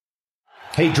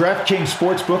Hey, DraftKings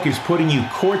Sportsbook is putting you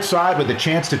courtside with a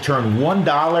chance to turn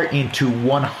 $1 into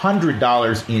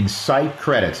 $100 in site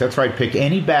credits. That's right. Pick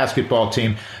any basketball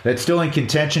team that's still in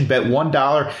contention, bet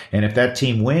 $1, and if that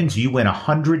team wins, you win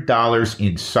 $100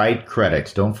 in site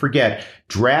credits. Don't forget,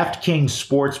 DraftKings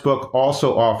Sportsbook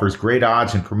also offers great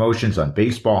odds and promotions on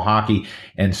baseball, hockey,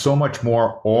 and so much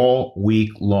more all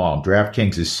week long.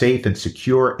 DraftKings is safe and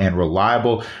secure and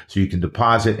reliable, so you can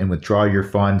deposit and withdraw your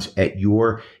funds at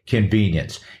your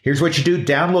convenience. Here's what you do.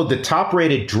 Download the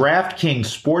top-rated DraftKings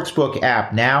Sportsbook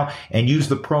app now and use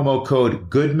the promo code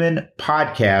Goodman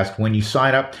Podcast when you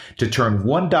sign up to turn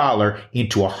 $1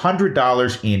 into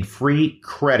 $100 in free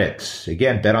credits.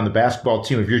 Again, bet on the basketball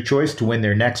team of your choice to win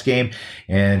their next game.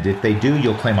 And if they do,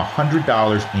 you'll claim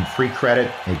 $100 in free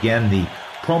credit. Again, the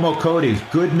promo code is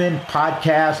Goodman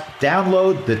Podcast.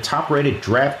 Download the top-rated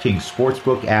DraftKings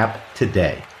Sportsbook app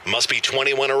today. Must be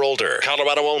 21 or older.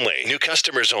 Colorado only. New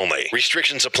customers only.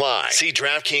 Restrictions apply. See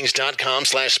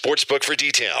DraftKings.com/sportsbook for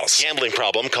details. Gambling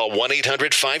problem? Call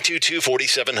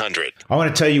 1-800-522-4700. I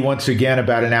want to tell you once again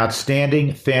about an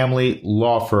outstanding family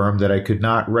law firm that I could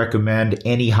not recommend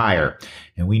any higher.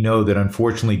 And we know that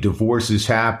unfortunately divorces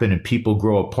happen and people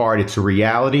grow apart. It's a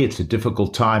reality. It's a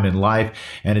difficult time in life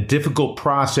and a difficult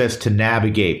process to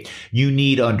navigate. You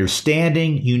need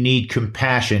understanding. You need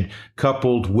compassion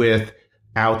coupled with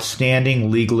outstanding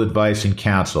legal advice and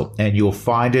counsel. And you'll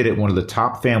find it at one of the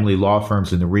top family law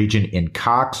firms in the region in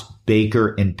Cox,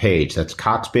 Baker, and Page. That's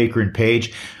Cox, Baker, and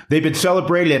Page. They've been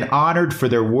celebrated and honored for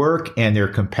their work and their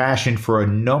compassion for a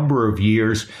number of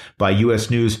years by U.S.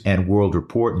 News and World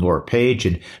Report. Laura Page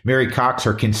and Mary Cox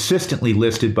are consistently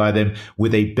listed by them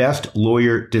with a Best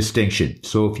Lawyer distinction.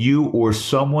 So if you or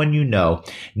someone you know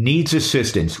needs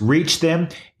assistance, reach them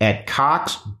at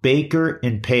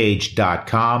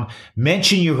coxbakerandpage.com.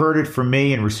 Mention you heard it from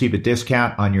me and receive a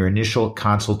discount on your initial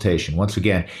consultation. Once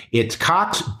again, it's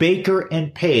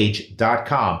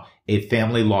coxbakerandpage.com, a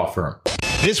family law firm.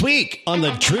 This week on the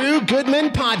Drew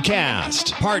Goodman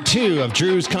Podcast, part 2 of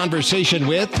Drew's conversation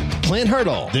with Clint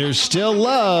Hurdle. There's still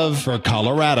love for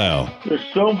Colorado. There's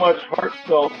so much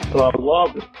heartfelt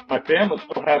love that my family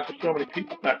still has for so many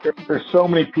people back there. There's so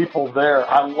many people there.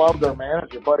 I love their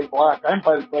manager, Buddy Black. I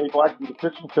invited Buddy Black to be the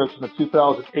pitching coach in the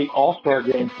 2008 All-Star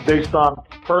Game based on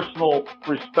personal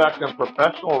respect and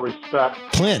professional respect.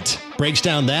 Clint breaks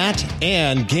down that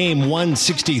and Game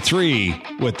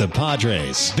 163 with the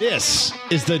Padres. This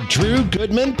is the Drew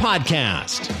Goodman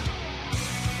Podcast.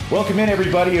 Welcome in,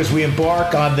 everybody, as we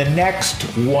embark on the next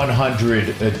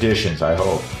 100 editions, I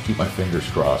hope, keep my fingers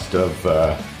crossed, of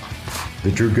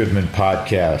the Drew Goodman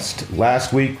Podcast.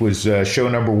 Last week was show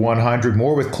number 100,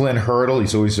 more with Clint Hurdle.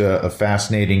 He's always a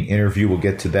fascinating interview. We'll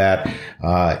get to that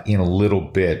in a little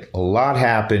bit. A lot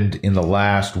happened in the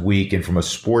last week, and from a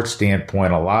sports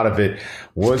standpoint, a lot of it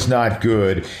was not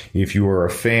good. If you were a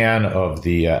fan of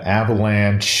the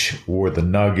Avalanche or the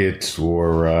Nuggets,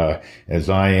 or as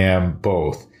I am,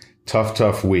 both.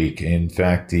 Tough week. In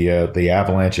fact, the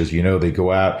Avalanche, as you know, they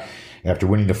go out after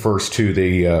winning the first two.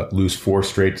 They lose 4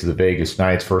 straight to the Vegas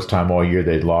Knights. First time all year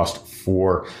they'd lost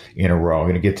 4 in a row. I'm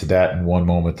going to get to that in one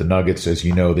moment. The Nuggets, as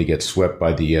you know, they get swept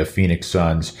by the Phoenix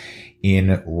Suns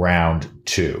in round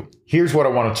 2. Here's what I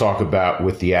want to talk about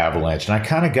with the Avalanche. And I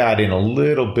kind of got in a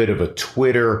little bit of a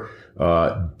Twitter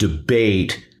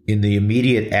debate in the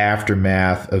immediate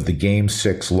aftermath of the Game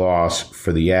 6 loss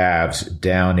for the Avs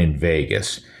down in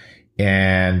Vegas.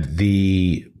 And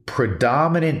the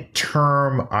predominant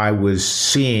term I was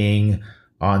seeing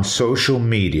on social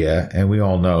media, and we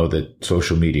all know that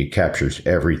social media captures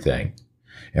everything.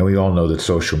 And we all know that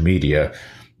social media,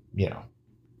 you know,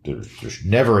 there's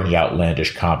never any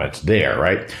outlandish comments there,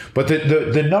 right? But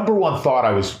the number one thought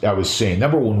I was seeing,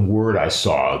 number one word I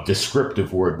saw, a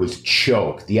descriptive word, was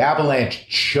choke. The Avalanche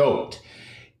choked.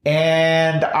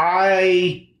 And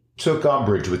I took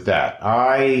umbrage with that.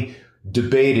 I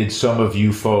debated some of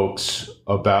you folks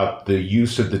about the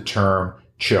use of the term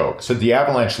choke. So the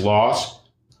Avalanche loss,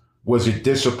 was it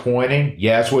disappointing?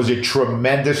 Yes. Was it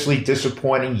tremendously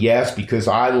disappointing? Yes, because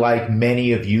I, like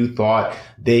many of you, thought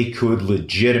they could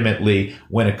legitimately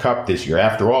win a cup this year.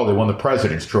 After all, they won the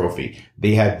President's Trophy.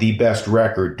 They had the best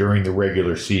record during the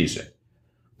regular season,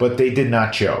 but they did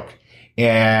not choke.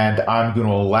 And I'm going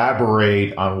to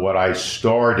elaborate on what I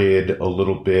started a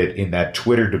little bit in that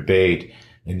Twitter debate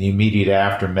in the immediate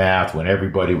aftermath, when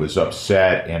everybody was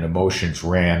upset and emotions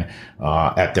ran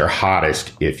at their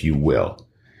hottest, if you will.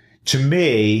 To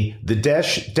me, the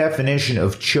definition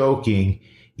of choking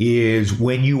is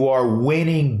when you are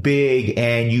winning big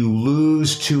and you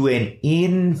lose to an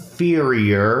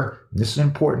inferior, this is an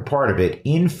important part of it,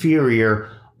 inferior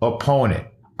opponent.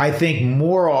 I think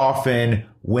more often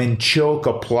when choke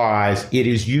applies, it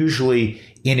is usually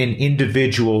in an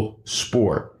individual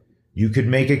sport. You could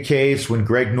make a case when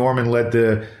Greg Norman led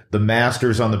the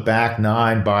Masters on the back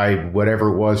nine by whatever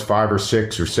it was, 5 or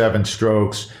 6 or 7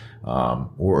 strokes,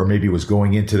 or maybe it was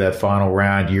going into that final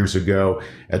round years ago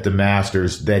at the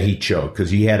Masters, that he choked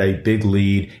because he had a big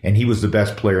lead and he was the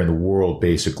best player in the world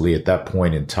basically at that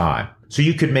point in time. So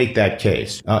you could make that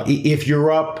case. If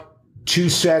you're up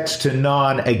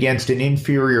 2-0 against an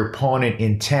inferior opponent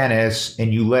in tennis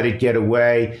and you let it get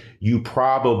away, you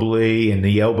probably, and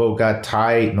the elbow got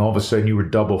tight and all of a sudden you were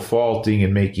double faulting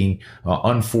and making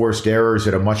unforced errors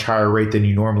at a much higher rate than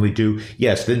you normally do,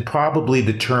 yes, then probably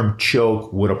the term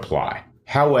choke would apply.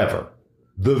 However,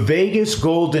 the Vegas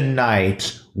Golden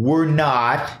Knights were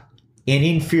not an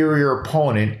inferior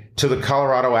opponent to the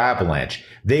Colorado Avalanche.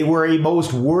 They were a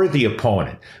most worthy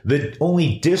opponent. The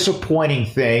only disappointing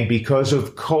thing because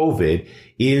of COVID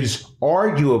is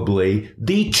arguably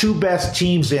the 2 best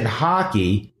teams in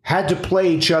hockey had to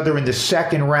play each other in the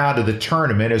second round of the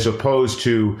tournament as opposed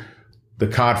to the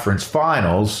conference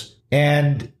finals,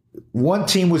 and one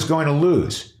team was going to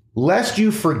lose. Lest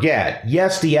you forget,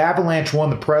 yes, the Avalanche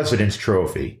won the President's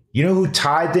Trophy. You know who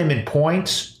tied them in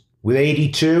points with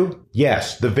 82?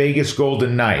 Yes, the Vegas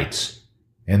Golden Knights.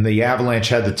 And the Avalanche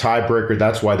had the tiebreaker.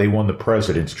 That's why they won the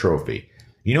President's Trophy.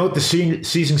 You know what the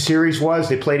season series was?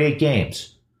 They played 8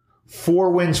 games.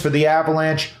 4 wins for the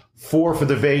Avalanche, 4 for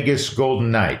the Vegas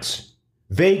Golden Knights.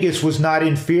 Vegas was not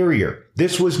inferior.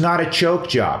 This was not a choke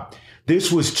job.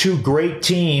 This was 2 great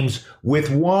teams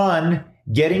with one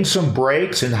getting some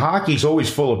breaks, and hockey's always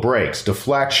full of breaks,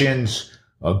 deflections,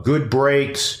 good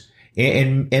breaks,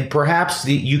 and perhaps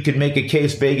you could make a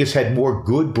case Vegas had more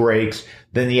good breaks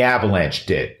than the Avalanche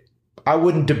did. I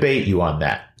wouldn't debate you on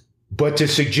that. But to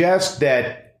suggest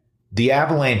that the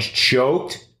Avalanche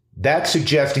choked, that's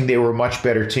suggesting they were a much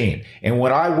better team. And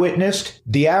what I witnessed,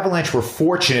 the Avalanche were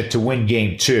fortunate to win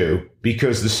Game 2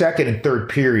 because the second and third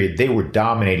period, they were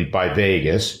dominated by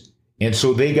Vegas. And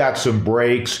so they got some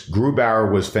breaks.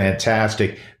 Grubauer was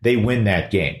fantastic. They win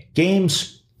that game.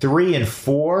 Games 3 and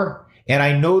 4, and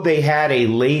I know they had a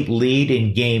late lead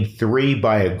in Game 3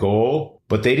 by a goal,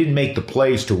 but they didn't make the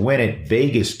plays to win it.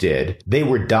 Vegas did. They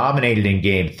were dominated in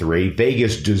Game 3.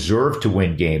 Vegas deserved to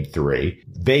win Game 3.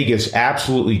 Vegas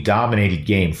absolutely dominated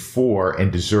Game 4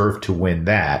 and deserved to win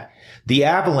that. The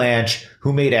Avalanche,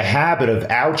 who made a habit of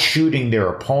outshooting their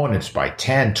opponents by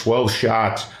 10, 12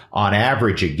 shots on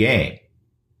average a game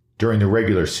during the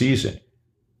regular season,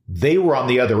 they were on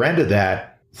the other end of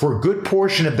that for a good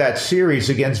portion of that series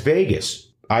against Vegas.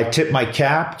 I tip my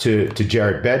cap to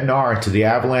Jared Bednar and to the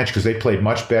Avalanche because they played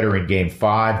much better in Game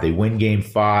 5. They win Game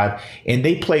 5, and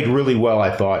they played really well,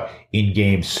 I thought, in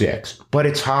Game 6. But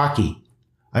it's hockey.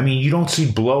 I mean, you don't see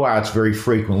blowouts very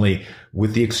frequently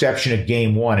with the exception of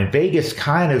Game 1. And Vegas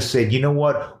kind of said, you know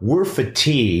what, we're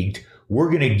fatigued. We're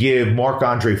going to give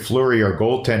Marc-Andre Fleury, our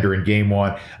goaltender in Game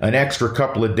 1, an extra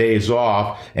couple of days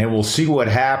off, and we'll see what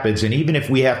happens. And even if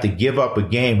we have to give up a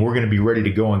game, we're going to be ready to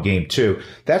go in Game 2.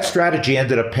 That strategy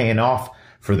ended up paying off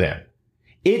for them.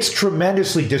 It's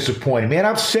tremendously disappointing. Man,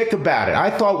 I'm sick about it. I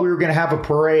thought we were going to have a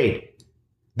parade.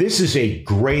 This is a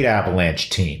great Avalanche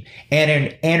team and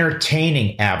an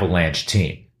entertaining Avalanche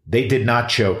team. They did not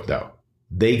choke, though.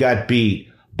 They got beat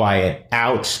by an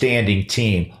outstanding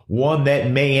team, one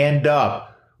that may end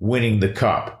up winning the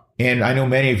cup. And I know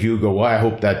many of you go, well, I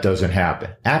hope that doesn't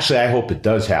happen. Actually, I hope it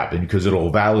does happen because it'll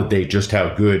validate just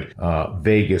how good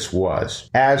Vegas was.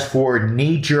 As for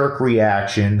knee-jerk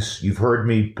reactions, you've heard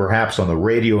me perhaps on the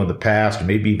radio in the past, and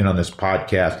maybe even on this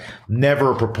podcast,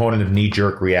 never a proponent of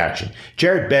knee-jerk reaction.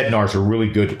 Jared Bednar's a really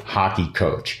good hockey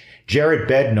coach. Jared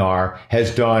Bednar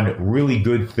has done really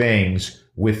good things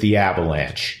with the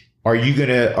Avalanche. Are you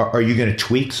gonna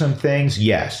tweak some things?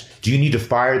 Yes. Do you need to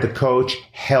fire the coach?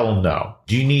 Hell no.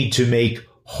 Do you need to make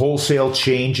wholesale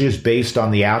changes based on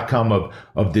the outcome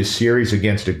of this series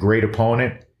against a great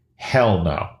opponent? Hell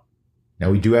no.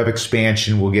 Now, we do have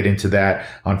expansion. We'll get into that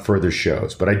on further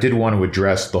shows. But I did want to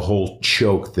address the whole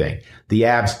choke thing. The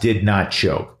Avs did not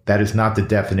choke. That is not the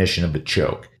definition of a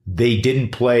choke. They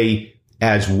didn't play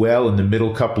as well in the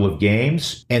middle couple of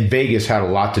games, and Vegas had a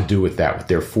lot to do with that, with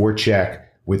their forecheck,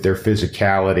 with their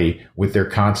physicality, with their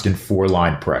constant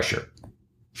 4-line pressure.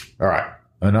 All right,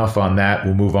 enough on that.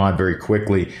 We'll move on very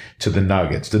quickly to the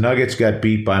Nuggets. The Nuggets got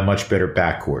beat by a much better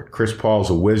backcourt. Chris Paul's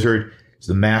a wizard. He's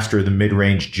the master of the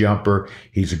mid-range jumper.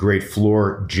 He's a great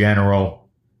floor general.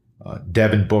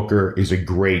 Devin Booker is a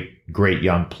great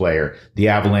young player. The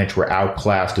Avalanche were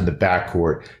outclassed in the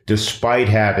backcourt despite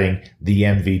having the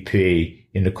MVP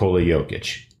in Nikola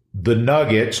Jokic. The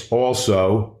Nuggets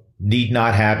also need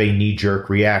not have a knee-jerk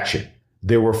reaction.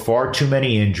 There were far too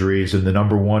many injuries, and the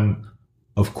number one,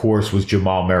 of course, was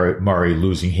Jamal Murray,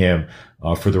 losing him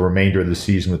for the remainder of the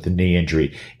season with the knee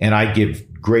injury. And I give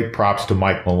great props to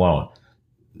Mike Malone.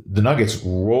 The Nuggets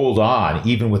rolled on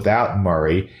even without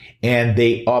Murray, and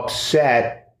they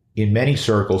upset, in many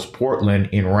circles, Portland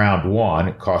in round one.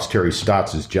 It cost Terry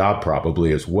Stotts his job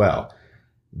probably as well.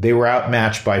 They were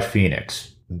outmatched by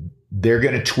Phoenix. They're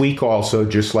going to tweak also,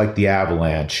 just like the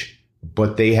Avalanche,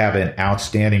 but they have an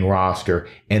outstanding roster,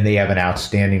 and they have an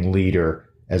outstanding leader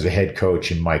as a head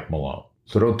coach in Mike Malone.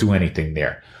 So don't do anything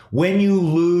there. When you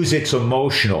lose, it's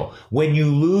emotional. When you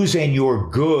lose and you're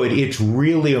good, it's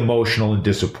really emotional and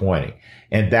disappointing.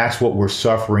 And that's what we're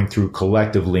suffering through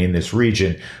collectively in this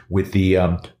region with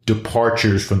the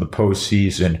departures from the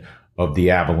postseason of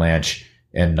the Avalanche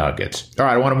and Nuggets. All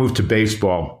right, I want to move to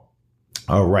baseball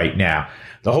right now.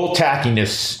 The whole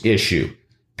tackiness issue.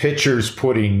 Pitchers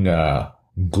putting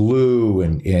glue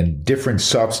and different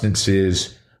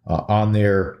substances on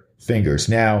their fingers.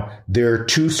 Now, there are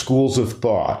two schools of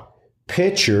thought.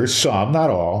 Pitchers, some, not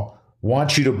all,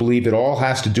 want you to believe it all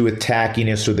has to do with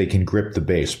tackiness so they can grip the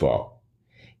baseball.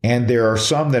 And there are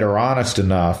some that are honest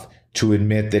enough to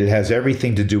admit that it has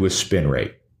everything to do with spin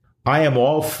rate. I am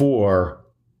all for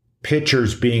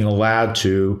pitchers being allowed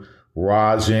to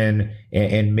rosin,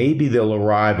 and maybe they'll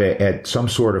arrive at some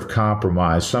sort of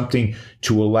compromise, something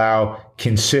to allow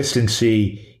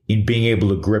consistency in being able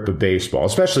to grip a baseball,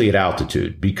 especially at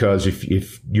altitude, because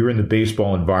if you're in the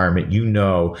baseball environment, you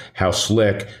know how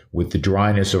slick with the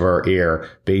dryness of our air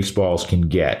baseballs can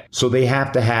get. So they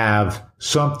have to have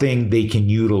something they can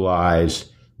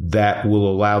utilize that will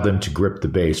allow them to grip the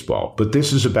baseball. But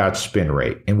this is about spin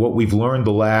rate. And what we've learned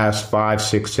the last 5,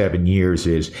 6, 7 years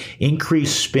is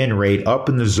increased spin rate up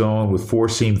in the zone with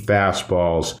four-seam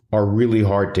fastballs are really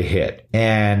hard to hit.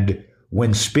 And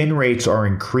when spin rates are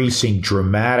increasing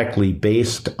dramatically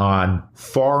based on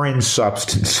foreign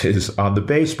substances on the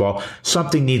baseball,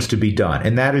 something needs to be done.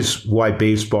 And that is why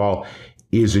baseball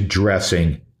is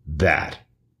addressing that.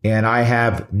 And I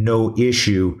have no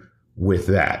issue with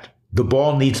that. The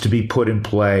ball needs to be put in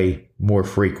play more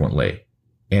frequently.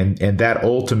 And that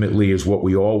ultimately is what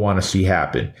we all want to see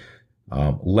happen.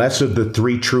 Less of the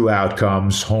three true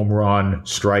outcomes, home run,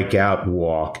 strikeout,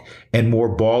 walk, and more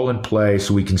ball in play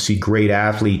so we can see great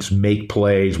athletes make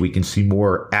plays. We can see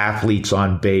more athletes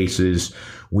on bases.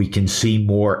 We can see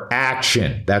more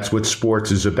action. That's what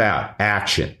sports is about,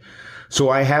 action. So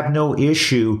I have no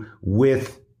issue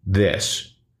with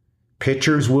this.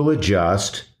 Pitchers will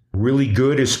adjust. Really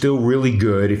good is still really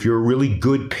good. If you're a really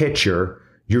good pitcher,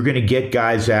 you're going to get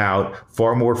guys out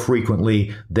far more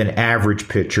frequently than average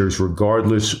pitchers,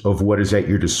 regardless of what is at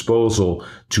your disposal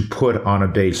to put on a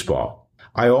baseball.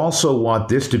 I also want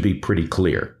this to be pretty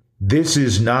clear. This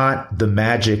is not the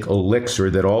magic elixir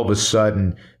that all of a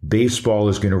sudden baseball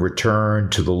is going to return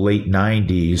to the late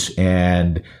 90s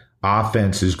and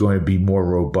offense is going to be more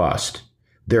robust.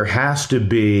 There has to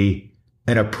be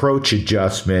an approach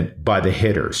adjustment by the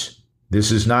hitters.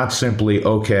 This is not simply,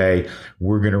 okay,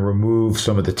 we're going to remove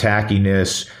some of the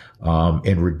tackiness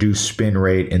and reduce spin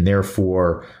rate, and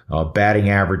therefore batting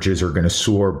averages are going to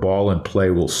soar, ball in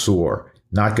play will soar.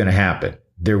 Not going to happen.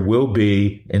 There will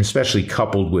be, and especially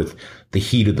coupled with the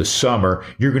heat of the summer,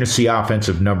 you're going to see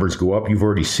offensive numbers go up. You've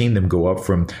already seen them go up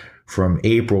from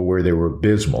April where they were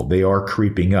abysmal. They are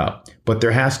creeping up. But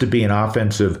there has to be an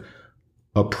offensive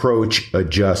approach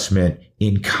adjustment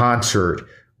in concert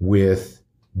with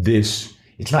this.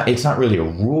 It's not really a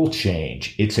rule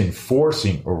change. It's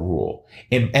enforcing a rule.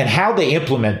 And how they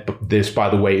implement this, by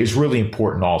the way, is really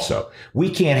important also. We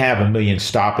can't have a million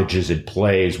stoppages in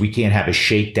plays. We can't have a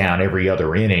shakedown every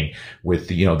other inning with,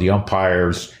 the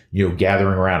umpires,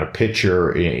 gathering around a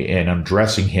pitcher and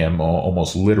undressing him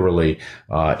almost literally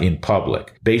in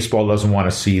public. Baseball doesn't want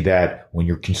to see that. When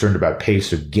you're concerned about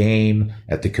pace of game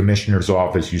at the commissioner's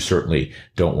office, you certainly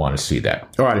don't want to see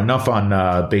that. All right, enough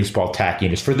on baseball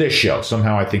tackiness for this show.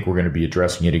 Somehow I think we're going to be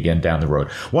addressing it again down the road.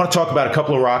 I want to talk about a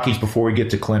couple of Rockies before we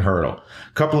get to Clint Hurdle.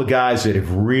 A couple of guys that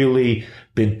have really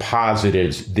been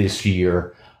positives this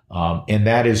year. And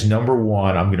that is number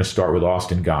one. I'm going to start with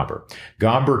Austin Gomber.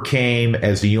 Gomber came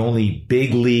as the only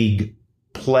big league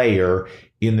player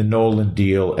in the Nolan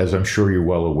deal, as I'm sure you're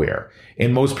well aware.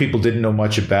 And most people didn't know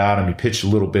much about him. He pitched a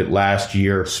little bit last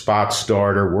year, spot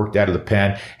starter, worked out of the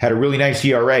pen, had a really nice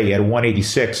ERA. He had a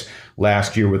 186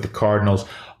 last year with the Cardinals.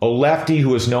 A lefty who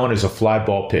was known as a fly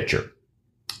ball pitcher.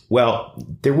 Well,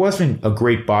 there wasn't a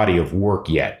great body of work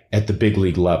yet at the big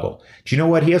league level. Do you know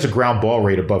what? He has a ground ball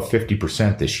rate above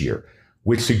 50% this year,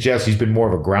 which suggests he's been more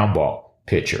of a ground ball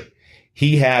pitcher.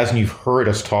 He has, and you've heard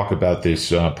us talk about this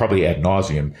probably ad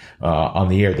nauseum on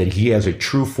the air, that he has a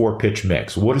true 4-pitch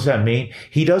mix. What does that mean?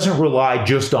 He doesn't rely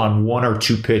just on 1 or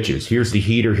 2 pitches. Here's the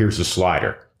heater, here's the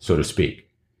slider, so to speak.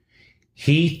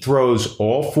 He throws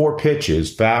all 4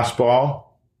 pitches, fastball,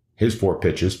 his 4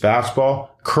 pitches, fastball,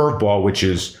 curveball, which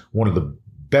is one of the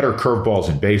better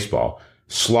curveballs in baseball,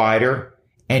 slider,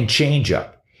 and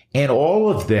changeup. And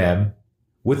all of them,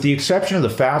 with the exception of the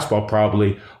fastball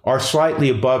probably, are slightly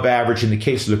above average. In the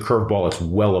case of the curveball, it's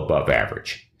well above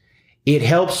average. It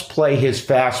helps play his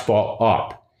fastball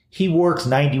up. He works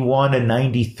 91 and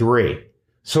 93.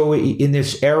 So in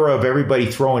this era of everybody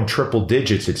throwing triple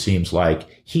digits, it seems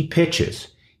like, he pitches.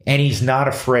 And he's not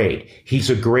afraid. He's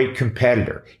a great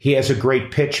competitor. He has a great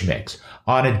pitch mix.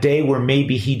 On a day where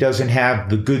maybe he doesn't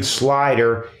have the good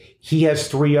slider, he has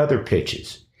 3 other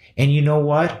pitches. And you know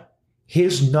what?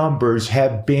 His numbers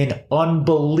have been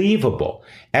unbelievable.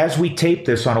 As we tape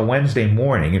this on a Wednesday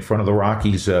morning in front of the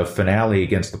Rockies finale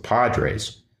against the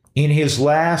Padres, in his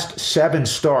last 7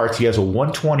 starts, he has a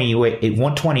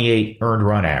 128 earned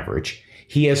run average.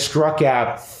 He has struck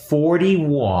out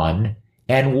 41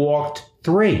 and walked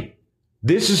 3.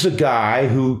 This is a guy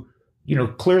who,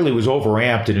 clearly was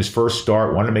overamped in his first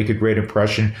start, wanted to make a great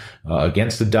impression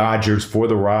against the Dodgers for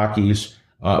the Rockies,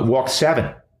 walked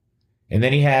 7. And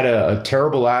then he had a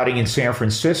terrible outing in San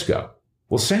Francisco.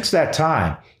 Well, since that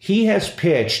time, he has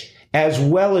pitched as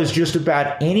well as just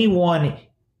about anyone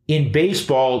in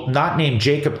baseball not named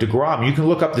Jacob deGrom. You can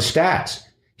look up the stats.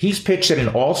 He's pitched at an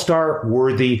all-star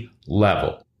worthy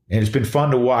level. And it's been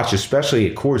fun to watch, especially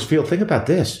at Coors Field. Think about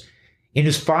this. In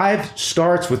his 5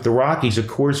 starts with the Rockies at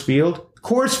Coors Field,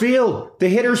 the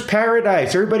hitter's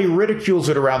paradise. Everybody ridicules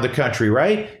it around the country,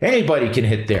 right? Anybody can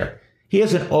hit there. He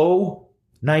has an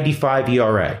 0.95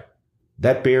 ERA.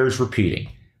 That bears repeating.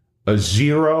 A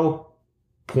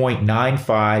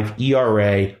 0.95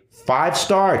 ERA, 5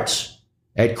 starts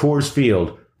at Coors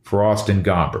Field for Austin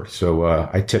Gomber. So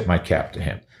I tip my cap to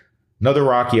him. Another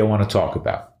Rocky I want to talk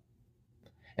about.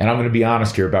 And I'm going to be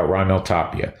honest here about Raimel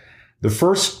Tapia. The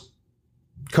first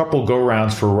couple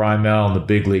go-rounds for Raimel in the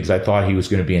big leagues, I thought he was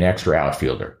going to be an extra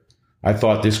outfielder. I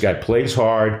thought this guy plays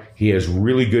hard. He has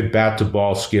really good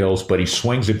bat-to-ball skills, but he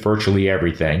swings at virtually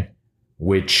everything,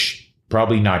 which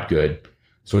probably not good.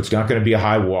 So it's not going to be a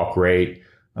high walk rate.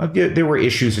 There were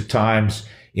issues at times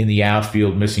in the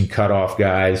outfield, missing cutoff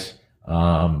guys,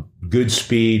 good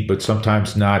speed, but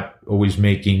sometimes not always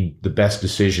making the best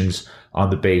decisions on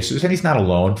the bases. And he's not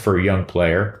alone for a young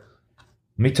player.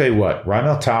 Let me tell you what,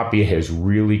 Raimel Tapia has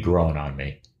really grown on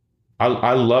me.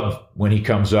 I love when he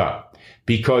comes up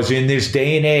because in this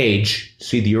day and age,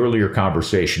 see the earlier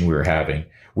conversation we were having,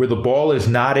 where the ball is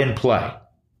not in play,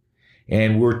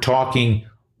 and we're talking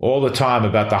all the time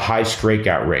about the high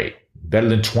strikeout rate, better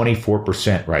than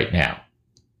 24% right now.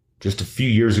 Just a few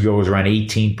years ago, it was around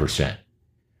 18%.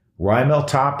 Raimel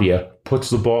Tapia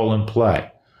puts the ball in play.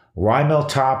 Raimel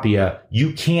Tapia,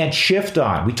 you can't shift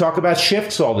on. We talk about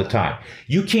shifts all the time.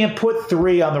 You can't put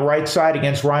 3 on the right side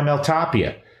against Raimel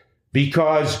Tapia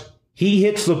because he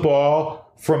hits the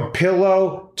ball from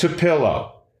pillow to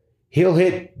pillow. He'll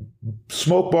hit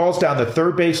smoke balls down the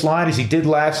third base line as he did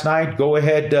last night. Go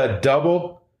ahead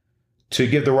double to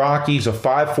give the Rockies a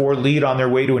 5-4 lead on their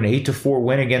way to an 8-4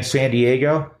 win against San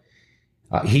Diego.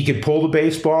 He can pull the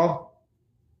baseball.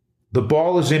 The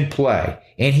ball is in play,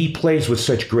 and he plays with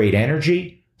such great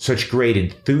energy, such great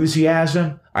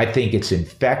enthusiasm. I think it's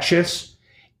infectious.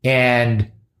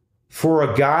 And for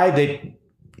a guy that,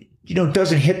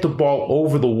 doesn't hit the ball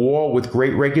over the wall with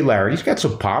great regularity, he's got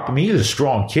some pop. I mean, he's a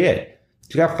strong kid.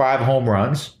 He's got 5 home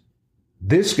runs.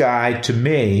 This guy, to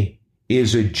me,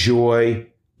 is a joy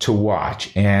to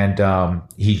watch. And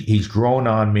he's grown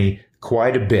on me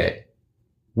quite a bit.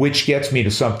 Which gets me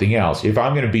to something else. If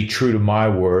I'm going to be true to my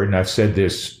word, and I've said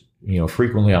this,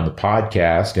 frequently on the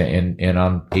podcast and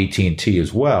on AT&T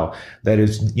as well, that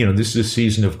is, this is a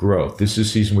season of growth. This is a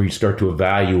season where you start to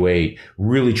evaluate,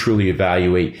 really truly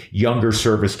evaluate younger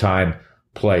service time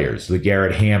players, the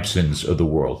Garrett Hampsons of the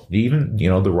world, even, the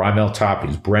Raimel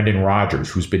Tapias, Brendan Rodgers,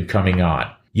 who's been coming on.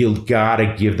 You've got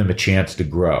to give them a chance to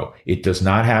grow. It does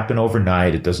not happen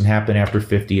overnight. It doesn't happen after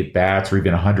 50 at-bats or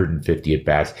even 150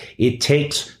 at-bats. It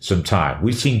takes some time.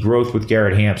 We've seen growth with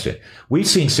Garrett Hampson. We've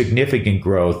seen significant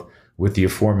growth with the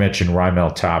aforementioned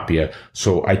Raimel Tapia.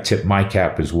 So I tip my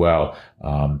cap as well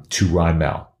to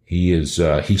Raimel. He's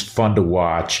fun to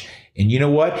watch. And you know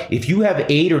what? If you have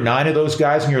 8 or 9 of those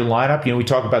guys in your lineup, we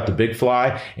talk about the big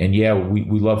fly, and yeah,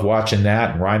 we love watching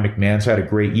that. And Ryan McMahon's had a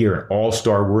great year, an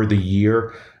all-star worthy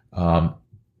year. So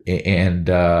I'm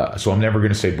never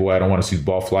going to say, boy, I don't want to see the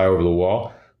ball fly over the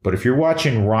wall. But if you're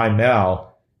watching Raimel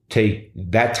take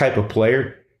that type of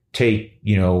player,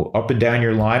 up and down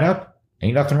your lineup.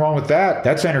 Ain't nothing wrong with that.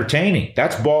 That's entertaining.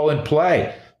 That's ball in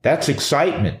play. That's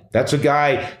excitement. That's a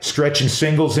guy stretching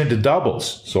singles into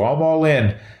doubles. So I'm all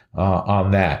in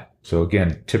on that. So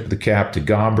again, tip of the cap to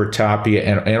Gomber, Tapia,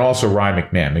 and also Ryan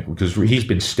McMahon, because he's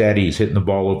been steady. He's hitting the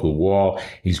ball over the wall.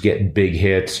 He's getting big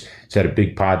hits. He's had a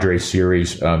big Padres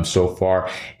series so far.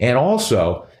 And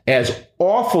also, as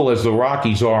awful as the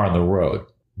Rockies are on the road,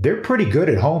 they're pretty good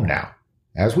at home now.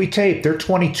 As we tape, they're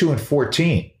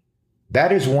 22-14.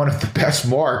 That is one of the best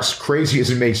marks, crazy as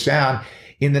it may sound,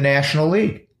 in the National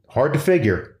League. Hard to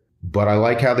figure, but I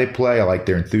like how they play. I like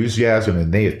their enthusiasm,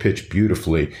 and they have pitched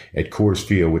beautifully at Coors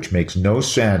Field, which makes no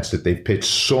sense that they've pitched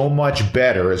so much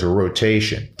better as a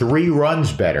rotation, 3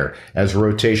 runs better as a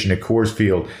rotation at Coors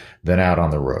Field than out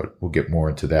on the road. We'll get more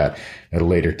into that at a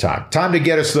later time. Time to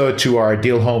get us, though, to our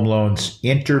Ideal Home Loans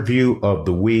interview of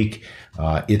the week.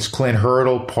 It's Clint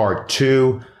Hurdle, part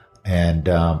 2. And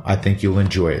I think you'll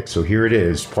enjoy it. So here it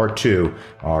is, part 2,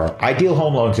 our Ideal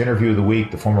Home Loans interview of the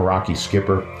week, the former Rockies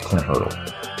skipper, Clint Hurdle.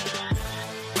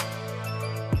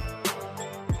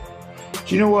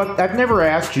 Do you know what? I've never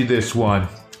asked you this one.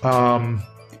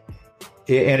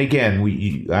 And again,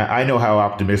 I know how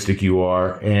optimistic you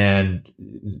are. And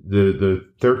the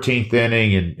 13th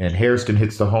inning and Hairston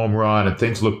hits the home run and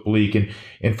things look bleak.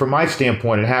 And from my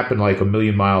standpoint, it happened like a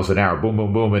million miles an hour. Boom,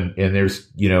 boom, boom. And there's,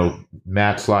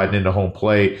 Matt sliding into home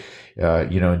plate,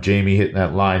 and Jamie hitting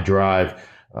that line drive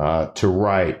to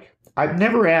right. I've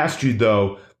never asked you,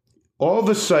 though, all of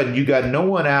a sudden you got no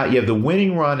one out. You have the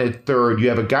winning run at third. You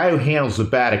have a guy who handles the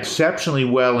bat exceptionally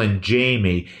well in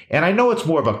Jamie. And I know it's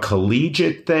more of a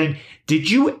collegiate thing. Did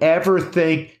you ever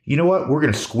think, you know what, we're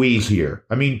going to squeeze here?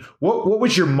 I mean, what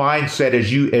was your mindset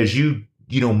as you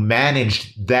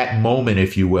managed that moment,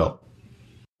 if you will?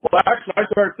 Well, actually, I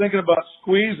started thinking about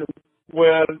squeezing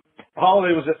when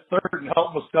Holiday was at third and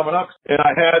Helton was coming up, and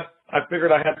I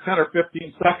figured I had 10 or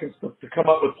 15 seconds to come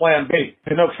up with plan B.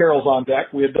 I know Carroll's on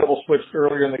deck. We had double switched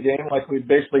earlier in the game, like we'd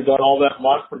basically done all that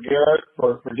month for Garrett,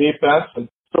 for defense. And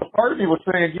so part of me was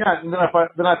saying, yeah, and then I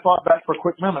thought back for a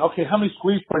quick minute, okay, how many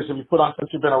squeeze plays have you put on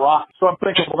since you've been a Rocky? So I'm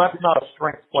thinking, well, that's not a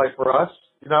strength play for us,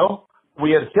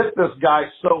 We had hit this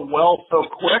guy so well, so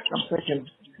quick. I'm thinking,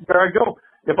 there I go.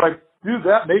 If I do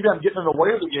that, maybe I'm getting in the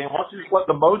way of the game. Why don't you just let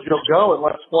the mojo go and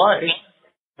let's play?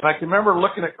 And I can remember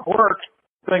looking at Quirk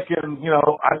thinking,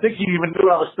 I think he even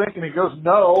knew I was thinking. He goes,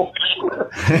 no.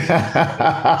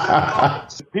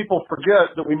 People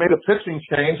forget that we made a pitching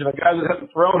change, and a guy that hadn't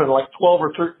thrown in like 12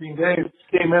 or 13 days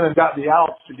came in and got the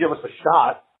outs to give us a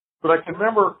shot. But I can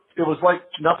remember it was like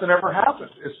nothing ever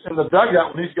happened. It's in the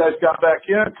dugout when these guys got back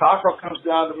in. Cockrell comes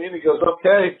down to me and he goes,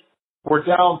 okay, we're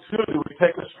down 2. Do we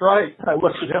take a strike? I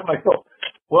look at him and I go,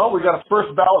 well, we got a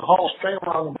first ballot Hall of Famer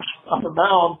on the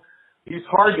mound. He's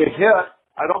hard to hit.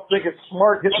 I don't think it's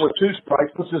smart hitting with 2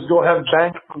 strikes. Let's just go ahead and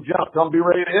bang it from jump. Don't be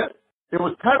ready to hit. It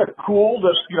was kind of cool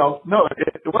that,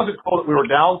 it wasn't cool that we were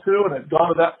down 2 and had gone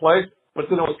to that place, but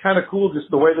then it was kind of cool just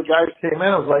the way the guys came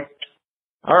in. It was like,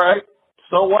 all right,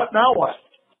 so what, now what?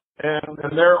 And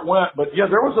there it went. But yeah,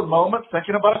 there was a moment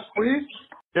thinking about a squeeze.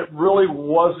 It really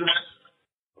wasn't,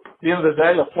 at the end of the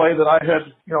day, a play that I had,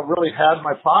 really had in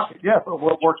my pocket. Yeah, it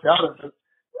worked out.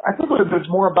 I think it would have been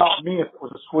more about me if it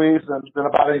was a squeeze than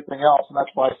about anything else. And that's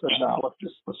why I said, no, let's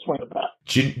swing it back.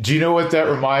 Do you know what that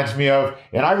reminds me of?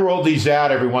 And I roll these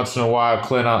out every once in a while,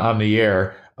 Clint, on the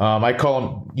air. I call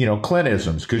them,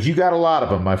 Clintisms, because you got a lot of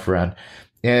them, my friend.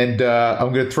 And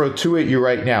I'm going to throw 2 at you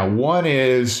right now. One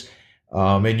is,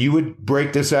 and you would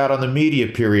break this out on the media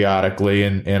periodically,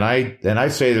 and I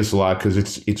say this a lot because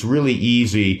it's really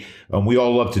easy. We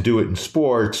all love to do it in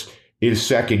sports. Is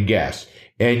second guess.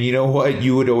 And you know what?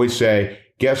 You would always say,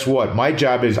 guess what? My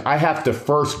job is I have to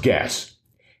first guess.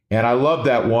 And I love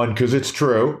that one because it's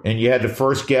true. And you had to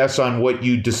first guess on what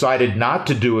you decided not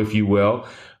to do, if you will.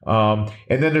 And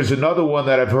then there's another one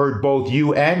that I've heard both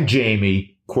you and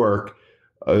Jamie Quirk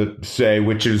say,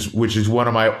 which is one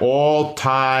of my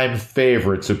all-time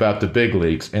favorites about the big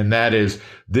leagues. And that is,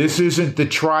 this isn't the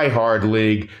try-hard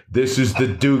league. This is the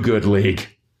do-good league.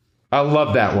 I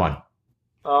love that one.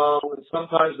 And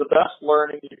sometimes the best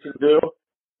learning you can do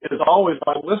is always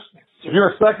by listening. If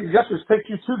you're a second guesser, it takes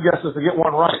you 2 guesses to get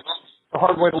one right. It's a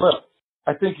hard way to live.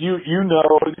 I think you know,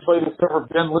 anybody that's ever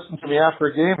been listening to me after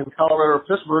a game in Colorado or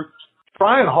Pittsburgh,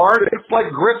 trying hard, it's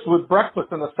like grits with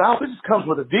breakfast in the South. It just comes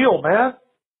with a deal, man.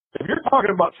 If you're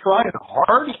talking about trying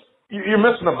hard, you're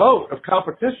missing a boat of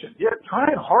competition. Yeah,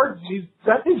 trying hard,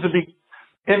 that needs to be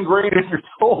ingrained in your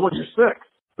soul when you're 6.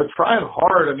 But trying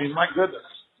hard, I mean, my goodness,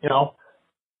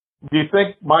 Do you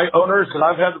think my owners that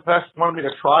I've had the past wanted me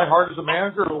to try hard as a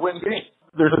manager or win games?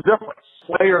 there's a different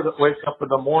player that wakes up in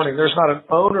the morning. There's not an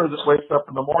owner that wakes up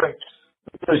in the morning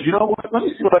and says, you know what, let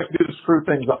me see what I can do to screw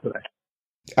things up today.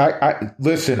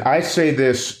 Listen, I say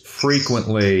this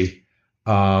frequently,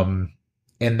 and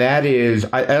that is,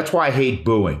 that's why I hate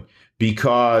booing,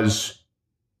 because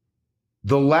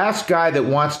the last guy that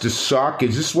wants to suck,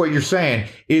 is this what you're saying,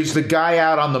 is the guy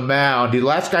out on the mound. The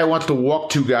last guy who wants to walk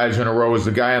two guys in a row is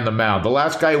the guy on the mound. The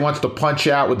last guy who wants to punch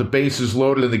out with the bases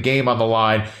loaded and the game on the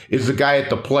line is the guy at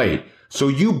the plate. So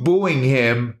you booing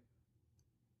him,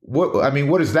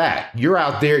 what is that? You're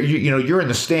out there, you're in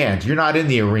the stands. You're not in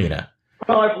the arena.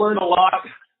 Well, I've learned a lot.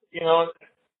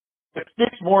 It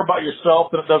speaks more about yourself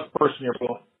than it does the person you're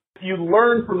booing. You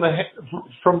learn from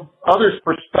others'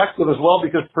 perspective as well,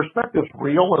 because perspective's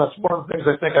real, and that's one of the things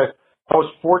I think I was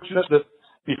fortunate that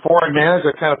before I managed,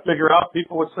 I kind of figure out.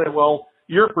 People would say, well,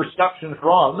 your perception's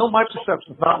wrong. No, my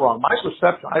perception's not wrong. My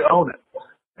perception, I own it.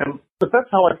 But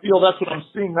that's how I feel. That's what I'm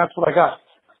seeing. That's what I got.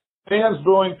 Fans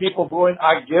booing, people booing,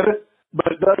 I get it, but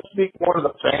it does speak more to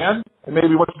the fan and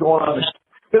maybe what's going on in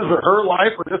his or her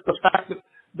life, or just the fact that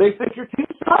they think your team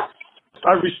sucks.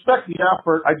 I respect the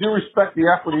effort. I do respect the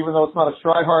effort, even though it's not a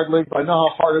try-hard league. But I know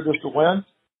how hard it is to win,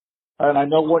 and I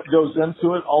know what goes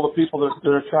into it, all the people that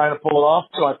are trying to pull it off.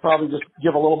 So I probably just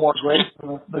give a little more grace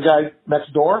to the guy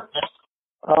next door.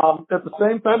 At the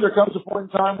same time, there comes a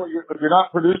point in time where if you're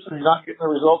not producing, you're not getting the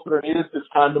results that are needed, it's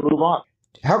time to move on.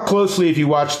 How closely have you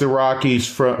watched the Rockies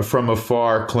from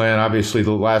afar, Clint? Obviously,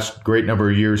 the last great number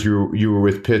of years you were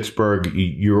with Pittsburgh.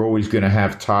 You're always going to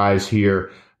have ties here.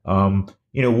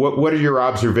 What are your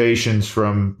observations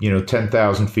from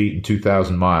 10,000 feet and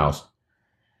 2,000 miles?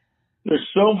 There's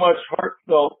so much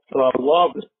heartfelt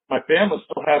love that my family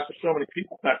still has for so many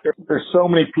people back there. There's so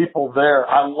many people there.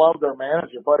 I love their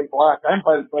manager, Buddy Black. I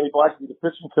invited Buddy Black to be the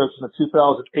pitching coach in the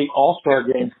 2008 All-Star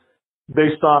game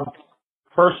based on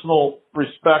personal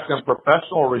respect and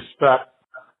professional respect.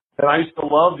 And I used to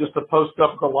love just to post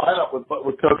up the lineup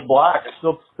with Coach Black. I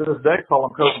still, to this day, call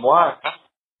him Coach Black.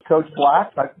 Coach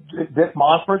Black, Dick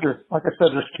Monfort. Like I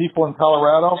said, there's people in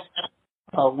Colorado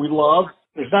we love.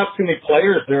 There's not too many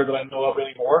players there that I know of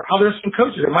anymore. There's some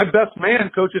coaches. And my best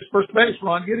man coaches first base,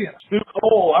 Ron Gideon. Stu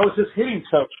Cole, I was his hitting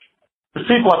coach. There's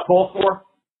people I pull for,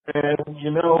 and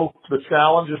the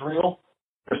challenge is real.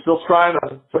 They're still trying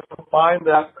to find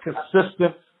that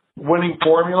consistent winning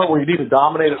formula where you need to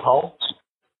dominate at home.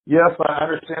 Yes, I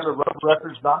understand the road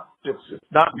record's not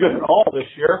good at all this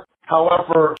year.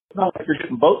 However, it's not like you're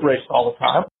getting boat raced all the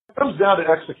time. It comes down to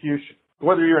execution.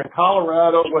 Whether you're in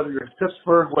Colorado, whether you're in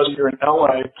Pittsburgh, whether you're in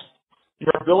LA,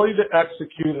 your ability to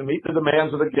execute and meet the demands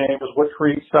of the game is what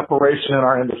creates separation in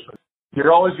our industry.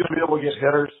 You're always going to be able to get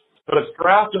hitters, but it's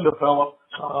draft and develop.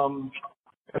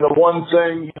 And the one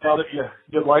thing that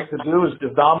you'd like to do is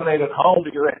dominate at home,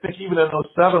 because I think even in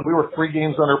 2007 we were 3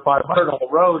 games under 500 on the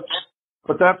road,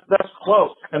 but that's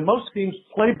close. And most teams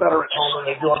play better at home than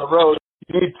they do on the road.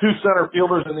 You need 2 center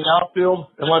fielders in the outfield,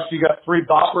 unless you got 3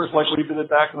 boppers like we did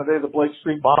back in the day, the Blake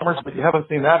Street Bombers, but you haven't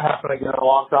seen that happen again in a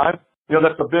long time.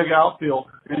 That's a big outfield.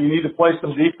 You need to play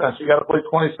some defense. You got to play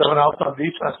 27 outs on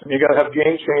defense, and you got to have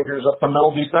game changers up the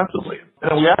middle defensively.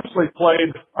 And we actually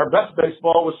played our best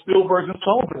baseball with Spielberg and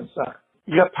Sullivan in center.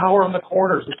 You got power in the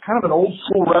corners. It's kind of an old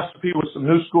school recipe with some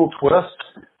new school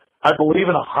twists. I believe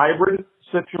in a hybrid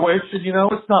situation.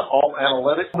 It's not all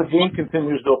analytics. The game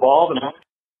continues to evolve, and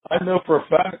I know for a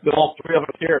fact that all 3 of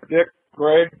them care. Dick,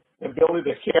 Greg, and Billy,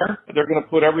 they care. They're going to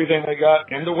put everything they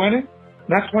got into winning. And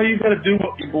that's why you got to do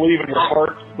what you believe in your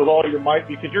heart with all your might,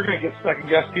 because you're going to get second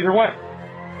guessed either way.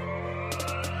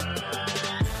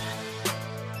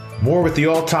 More with the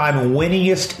all-time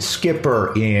winningest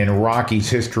skipper in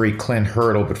Rockies history, Clint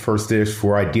Hurdle. But first, this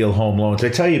for Ideal Home Loans. I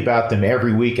tell you about them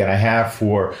every week, and I have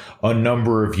for a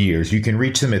number of years. You can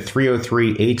reach them at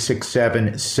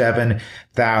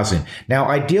 303-867-7000. Now,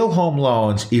 Ideal Home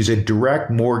Loans is a direct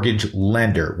mortgage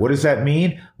lender. What does that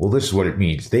mean? Well, this is what it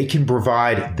means. They can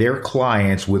provide their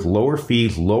clients with lower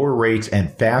fees, lower rates,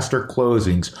 and faster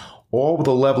closings, all with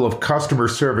a level of customer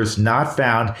service not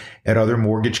found at other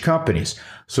mortgage companies.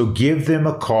 So give them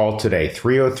a call today,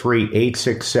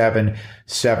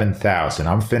 303-867-7000.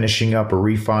 I'm finishing up a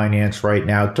refinance right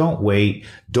now. Don't wait.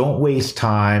 Don't waste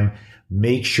time.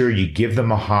 Make sure you give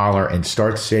them a holler and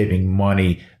start saving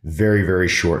money very, very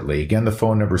shortly. Again, the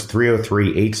phone number is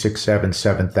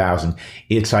 303-867-7000.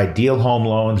 It's Ideal Home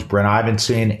Loans, Brent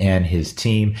Ivinson and his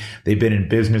team. They've been in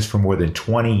business for more than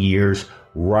 20 years.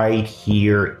 Right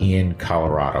here in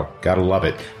Colorado. Gotta love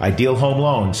it. Ideal Home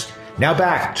Loans. Now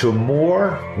back to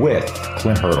more with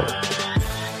Clint Hurdle.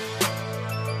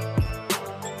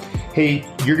 Hey,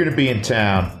 you're going to be in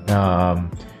town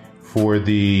for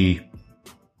the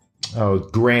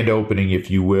grand opening, if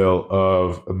you will,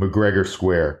 of McGregor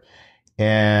Square.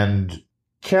 And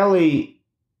Kelly,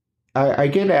 I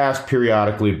get asked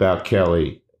periodically about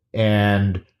Kelly,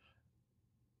 and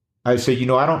I say,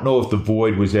 I don't know if the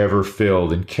void was ever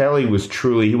filled. And Kelly was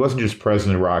truly, he wasn't just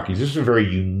president of the Rockies. This is a very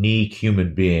unique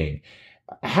human being.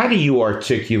 How do you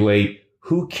articulate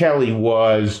who Kelly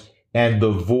was and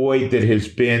the void that has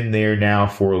been there now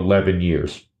for 11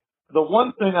 years? The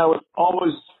one thing I was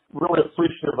always really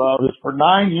appreciative of is for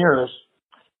 9 years,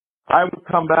 I would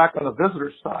come back on the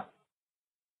visitor's side.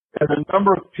 And the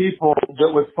number of people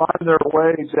that would find their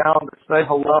way down to say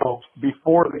hello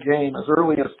before the game as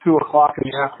early as 2 o'clock in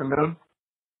the afternoon,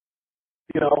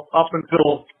 up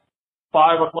until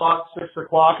 5 o'clock, 6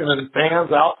 o'clock, and then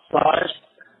fans outside,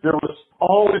 there was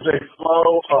always a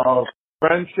flow of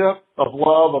friendship, of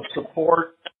love, of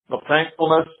support, of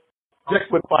thankfulness. Dick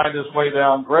would find his way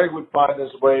down. Greg would find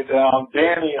his way down.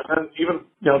 Danny, and then even,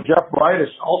 Jeff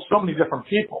Brightish, so many different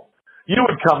people. You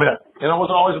would come in, and it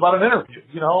wasn't always about an interview.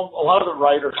 A lot of the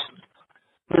writers,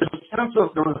 there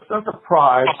was a sense of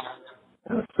pride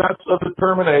and a sense of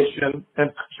determination and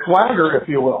swagger, if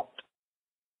you will.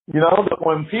 That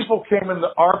when people came into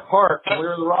our park and we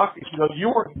were in the Rockies, you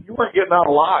weren't getting out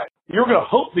alive. You were going to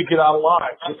hope to get out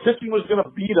alive. The pitching was going to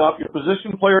beat up. Your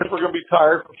position players were going to be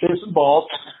tired from chasing balls,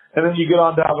 and then you get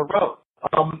on down the road.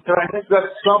 And I think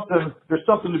there's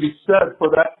something to be said for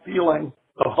that feeling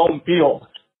of home field.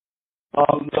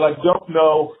 That I don't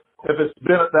know if it's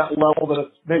been at that level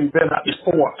that it's maybe been at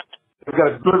before. They've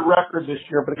got a good record this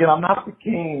year, but again, I'm not the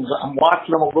Kings. I'm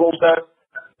watching them a little bit.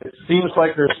 It seems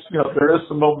like there is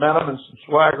some momentum and some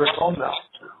swagger at home now,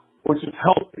 which is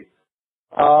healthy.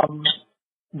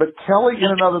 But Kelly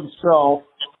in and of himself,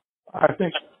 I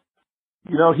think,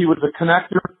 he was a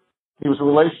connector. He was a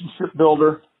relationship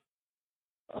builder.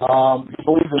 He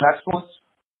believed in excellence.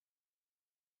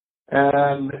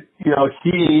 And,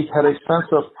 he had a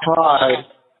sense of pride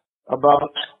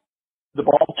about the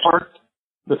ballpark,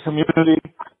 the community,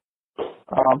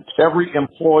 every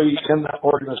employee in that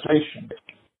organization.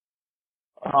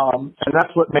 And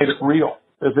that's what made it real,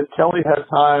 is that Kelly had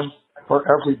time for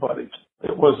everybody.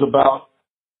 It was about,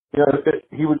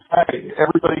 he would say,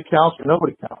 everybody counts or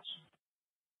nobody counts.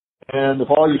 And if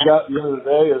all you got at the end of the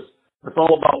day is it's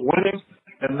all about winning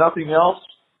and nothing else,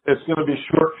 it's going to be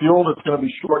short-fueled. It's going to be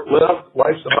short-lived.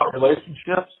 Life's about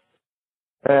relationships.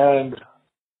 And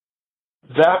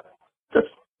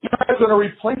you're not going to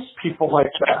replace people like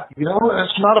that.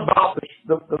 It's not about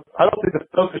I don't think the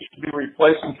focus should be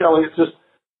replacing Kelly. It's just,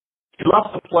 he loves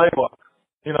the playbook,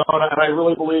 and I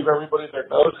really believe everybody there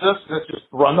knows this. And it's just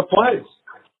run the plays.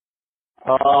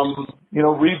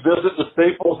 Revisit the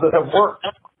staples that have worked.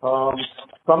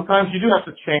 Sometimes you do have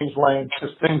to change lanes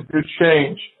because things do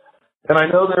change. And I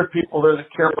know there are people there that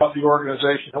care about the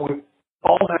organization, and we've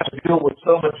all had to deal with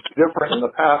so much different in the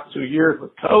past 2 years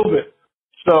with COVID.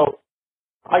 So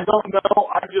I don't know.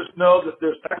 I just know that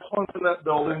there's excellence in that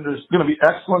building. There's going to be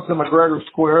excellence in McGregor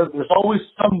Square. There's always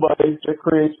somebody that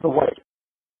creates the wake.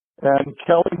 And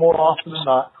Kelly, more often than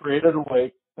not, created a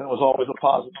wake, and it was always a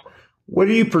positive. What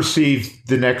do you perceive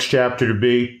the next chapter to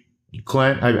be,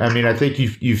 Clint? I mean, I think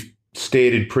you've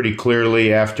stated pretty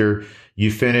clearly after you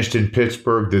finished in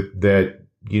Pittsburgh that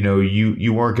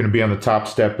you weren't going to be on the top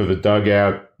step of the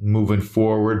dugout moving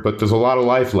forward, but there's a lot of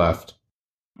life left.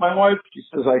 My wife, she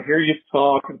says, I hear you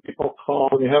talk and people call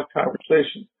and you have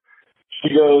conversations. She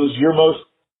goes, your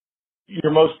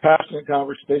most passionate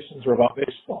conversations are about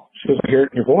baseball. She goes, I hear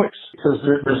it in your voice. Because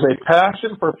there's a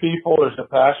passion for people, there's a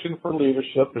passion for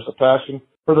leadership, there's a passion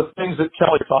for the things that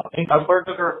Kelly taught me. I've learned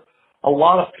that there are a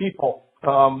lot of people,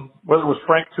 whether it was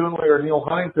Frank Toonley or Neil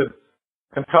Huntington,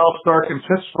 and Kyle Stark in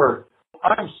Pittsburgh.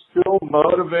 I'm still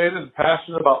motivated and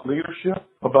passionate about leadership,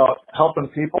 about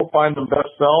helping people find their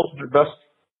best selves, their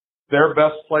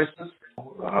best places.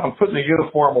 I'm putting the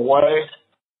uniform away.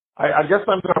 I guess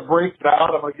I'm going to break it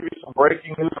out. I'm going to give you some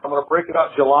breaking news. I'm going to break it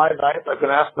out July 9th. I've been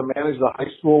asked to manage the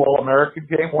high school All-American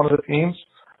game, one of the teams,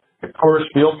 at Coors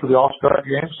Field for the All-Star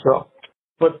game.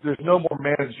 But there's no more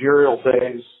managerial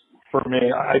days for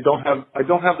me. I don't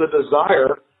have the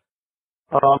desire.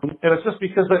 And it's just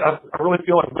because I really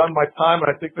feel I've done my time,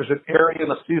 and I think there's an area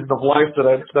in a season of life that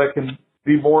I can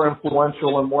be more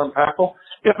influential and more impactful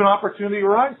if an opportunity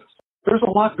arises. There's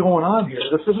a lot going on here.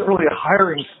 This isn't really a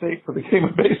hiring state for the game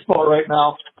of baseball right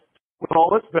now with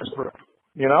all it's been through,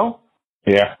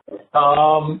 Yeah.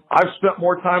 I've spent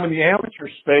more time in the amateur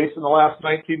space in the last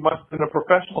 19 months than the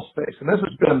professional space, and this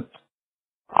has been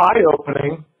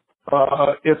eye-opening.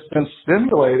 It's been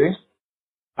stimulating.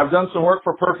 I've done some work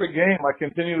for Perfect Game. I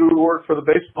continue to do work for the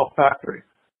Baseball Factory.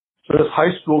 So this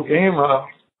high school game,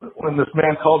 when this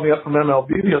man called me up from MLB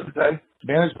the other day,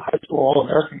 managed the high school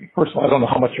All-American. First of all, I don't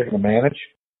know how much you're going to manage.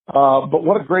 But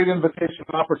what a great invitation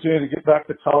and opportunity to get back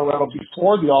to Colorado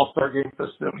before the All-Star Game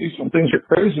festivities when things are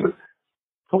crazy.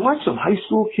 To watch some high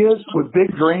school kids with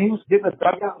big dreams get in a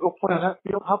dugout and go play on that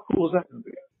field, how cool is that going to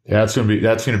be? Yeah,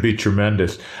 that's going to be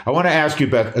tremendous. I want to ask you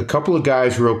about a couple of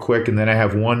guys real quick, and then I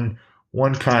have one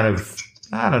kind of,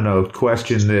 I don't know,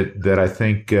 question that I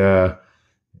think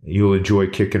you'll enjoy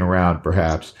kicking around,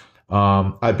 perhaps.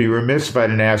 I'd be remiss if I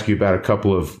didn't ask you about a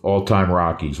couple of all-time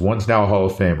Rockies. One's now a Hall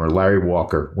of Famer, Larry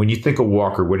Walker. When you think of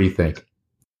Walker, what do you think?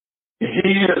 He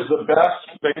is the best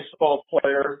baseball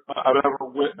player I've ever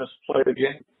witnessed play the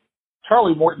game.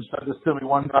 Charlie Morton said this to me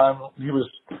one time. He was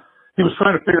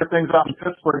trying to figure things out in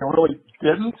Pittsburgh and really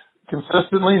didn't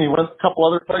consistently, and he went a couple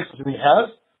other places, and he has.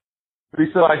 But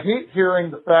he said, I hate hearing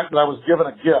the fact that I was given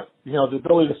a gift, the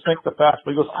ability to sink the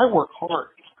fastball. He goes, I work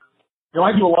hard.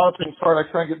 I do a lot of things hard. I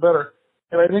try and get better.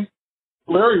 And I think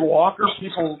Larry Walker,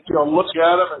 people, look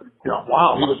at him and,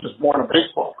 wow, he was just born a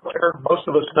baseball player. Most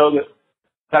of us know that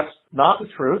that's not the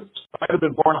truth. I might have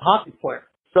been born a hockey player.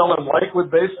 Fell in like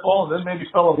with baseball, and then maybe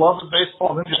fell in love with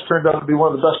baseball, and then just turned out to be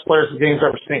one of the best players the game's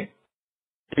ever seen.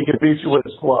 He can beat you with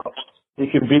his gloves. He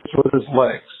can beat you with his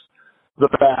legs. The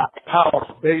bat, power,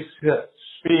 base hits,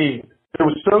 speed. It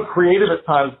was so creative at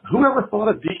times. Whoever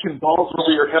thought of deacon balls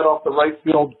over your head off the right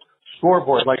field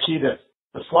scoreboard like he did?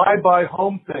 The slide-by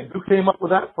home thing. Who came up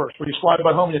with that first? When you slide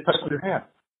by home and you touch with your hand.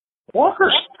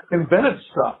 Walker invented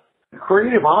stuff. The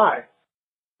creative eye.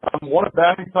 Won a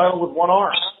batting title with one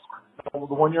arm. The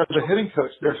 1 year as a hitting coach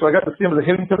there. So I got to see him as a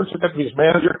hitting coach. I got to be his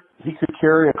manager. He could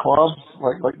carry a club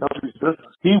like nobody's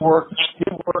business. He worked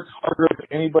harder than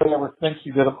anybody ever thinks he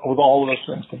did with all of those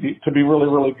things to be really,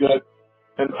 really good.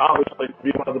 And obviously to be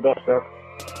one of the best ever.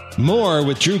 More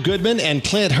with Drew Goodman and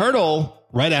Clint Hurdle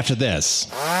right after this.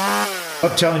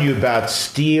 I'm telling you about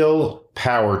Steel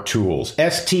Power Tools.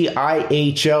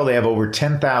 STIHL. They have over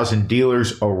 10,000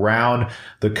 dealers around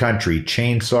the country.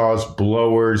 Chainsaws,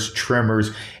 blowers, trimmers,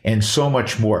 and so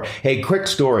much more. Hey, quick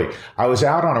story. I was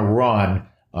out on a run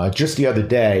just the other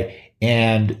day,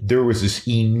 and there was this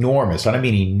enormous, and I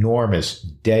mean enormous,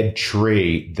 dead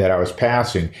tree that I was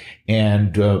passing.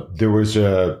 And there was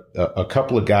a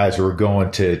couple of guys who were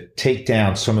going to take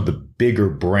down some of the bigger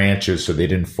branches so they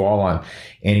didn't fall on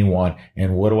anyone.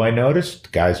 And what do I notice? The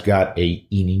guy's got an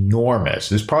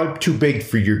enormous, it's probably too big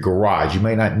for your garage. You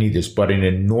may not need this, but an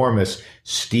enormous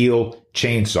steel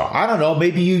chainsaw. I don't know.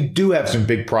 Maybe you do have some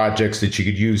big projects that you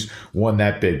could use one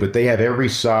that big, but they have every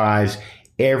size,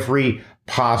 every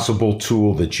possible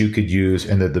tool that you could use,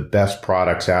 and they're the best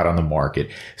products out on the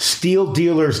market.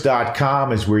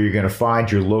 SteelDealers.com is where you're going to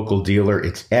find your local dealer.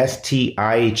 It's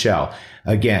STIHL.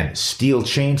 Again, steel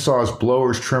chainsaws,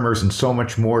 blowers, trimmers, and so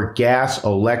much more. Gas,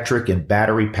 electric, and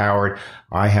battery powered.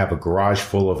 I have a garage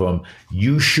full of them.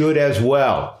 You should as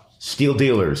well.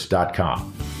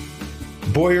 SteelDealers.com.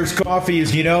 Boyer's Coffee,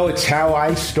 as you know, it's how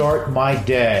I start my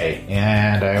day.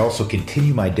 And I also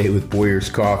continue my day with Boyer's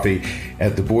Coffee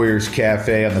at the Boyer's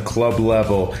Cafe on the club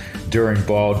level during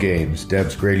ball games.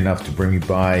 Deb's great enough to bring me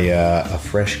by a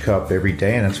fresh cup every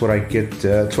day, and that's what I get.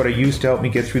 That's what I use to help me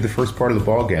get through the first part of the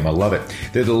ball game. I love it.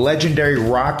 They're the legendary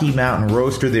Rocky Mountain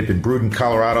Roaster. They've been brewed in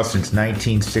Colorado since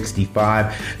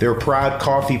 1965. They're a proud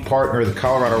coffee partner of the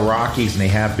Colorado Rockies, and they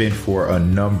have been for a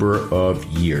number of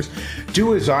years.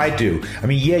 Do as I do. I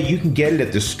mean, yeah, you can get it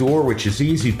at the store, which is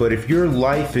easy, but if your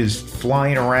life is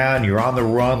flying around, you're on the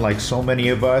run like so many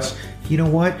of us, you know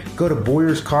what? Go to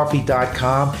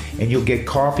BoyersCoffee.com and you'll get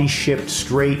coffee shipped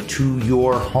straight to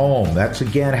your home. That's,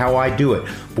 again, how I do it.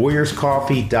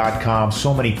 BoyersCoffee.com.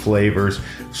 So many flavors,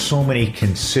 so many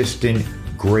consistent,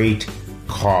 great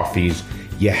coffees.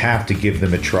 You have to give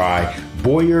them a try.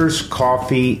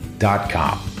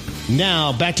 BoyersCoffee.com.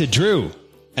 Now, back to Drew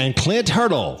and Clint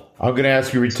Hurdle. I'm going to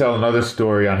ask you to retell another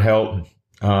story on Helton.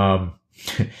 And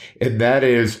that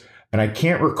is, and I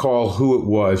can't recall who it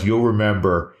was, you'll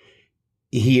remember,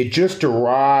 he had just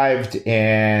arrived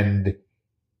and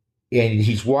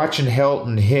he's watching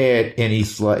Helton hit, and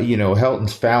he's like,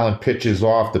 Helton's fouling pitches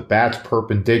off, the bat's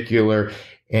perpendicular,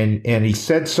 and he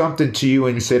said something to you,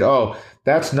 and he said, "Oh,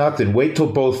 that's nothing. Wait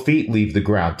till both feet leave the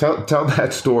ground." Tell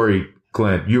that story,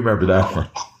 Clint. You remember that one.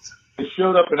 He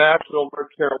showed up in Asheville,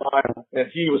 North Carolina, and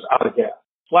he was out of gas,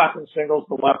 slapping singles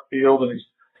to left field, and he's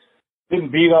getting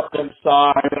beat up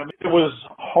inside. I mean, it was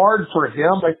hard for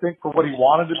him, I think, for what he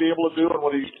wanted to be able to do and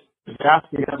what he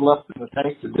had left in the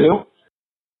tank to do.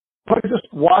 But I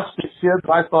just watched the kid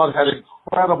I thought had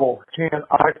incredible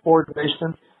hand-eye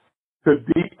coordination, could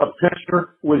beat a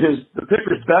pitcher with the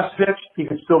pitcher's best pitch, he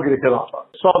could still get a hit off of.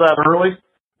 Saw that early.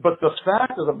 But the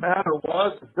fact of the matter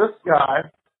was that this guy,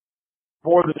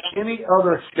 more than any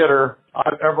other hitter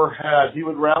I've ever had, he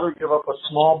would rather give up a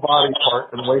small body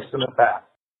part than waste an at bat.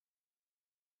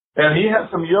 And he had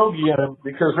some yogi in him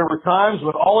because there were times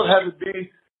when all it had to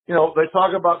be, you know, they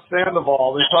talk about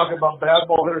Sandoval, they talk about bad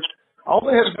ball hitters. All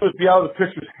they had to do was be out of the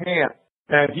pitcher's hand,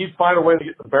 and he'd find a way to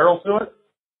get the barrel to it.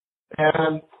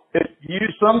 And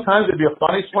sometimes it'd be a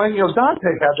funny swing. You know,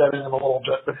 Dante had that in him a little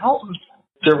bit, but Helton,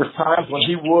 there were times when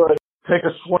he would take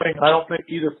a swing, and I don't think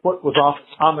either foot was off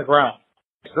on the ground.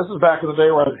 This is back in the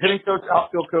day where I was hitting coach,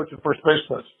 outfield coach, and first base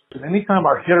coach. And anytime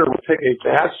our hitter would take a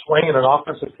bad swing in an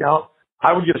offensive count,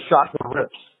 I would get a shot to the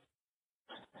ribs.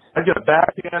 I'd get a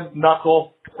backhand,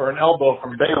 knuckle, or an elbow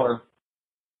from Baylor.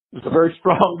 He was a very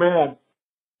strong man.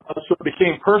 So it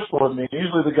became personal with me.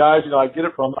 Usually the guys, you know, I'd get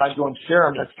it from, I'd go and share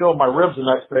them. I'd show them my ribs the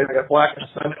next day. I got black and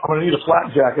said, I'm going to need a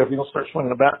flat jacket if you don't start swinging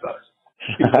the bat better.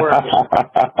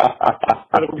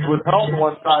 But it was Helton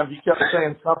one time. He kept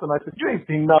saying something. I said, you ain't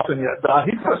seen nothing yet, Don.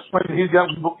 He's got a swing. He's got,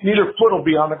 neither foot will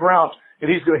be on the ground, and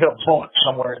he's going to hit a bullet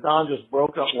somewhere. Don just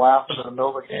broke up laughing in the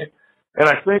middle of the game. And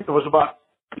I think it was about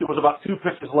 2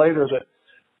 pitches later that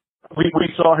we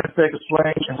saw him take a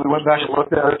swing, and we went back and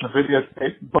looked at it in the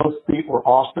videotape. Both feet were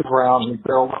off the ground, and he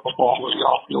barreled up a ball with the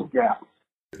off-field gap.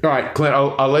 All right, Clint,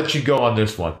 I'll let you go on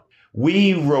this one.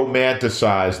 We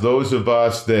romanticize, those of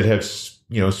us that have,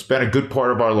 you know, spent a good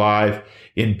part of our life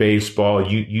in baseball.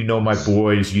 You know my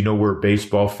boys, you know we're a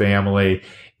baseball family,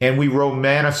 and we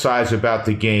romanticize about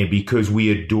the game because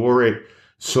we adore it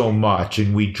so much,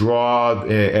 and we draw,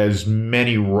 as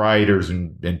many writers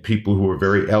and people who are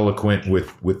very eloquent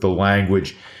with the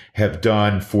language have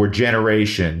done for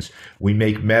generations. We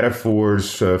make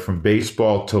metaphors from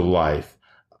baseball to life.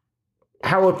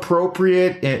 How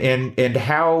appropriate and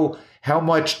how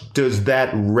much does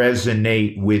that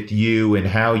resonate with you and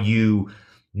how you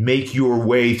make your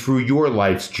way through your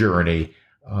life's journey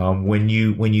when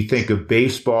you think of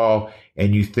baseball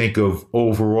and you think of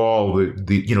overall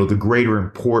the greater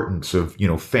importance of, you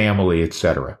know, family, et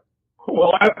cetera?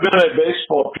 Well, I've been a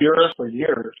baseball purist for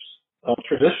years, a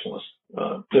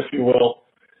traditionalist, if you will.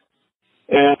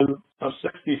 And I'm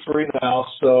 63 now,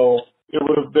 so it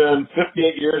would have been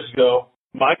 58 years ago.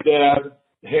 My dad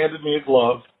handed me a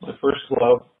glove, my first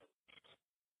glove,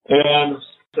 and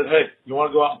said, hey, you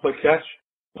want to go out and play catch?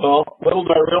 Well, little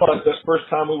did I realize that first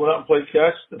time we went out and played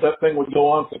catch, that thing would go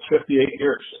on for 58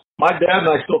 years. My dad and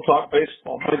I still talk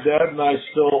baseball. My dad and I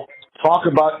still talk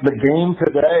about the game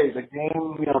today, the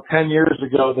game, 10 years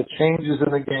ago, the changes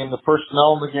in the game, the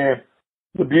personnel in the game,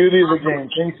 the beauty of the game,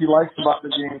 things he likes about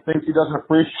the game, things he doesn't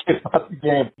appreciate about the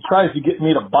game. He tries to get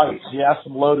me to bite. He asks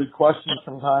some loaded questions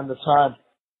from time to time.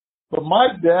 But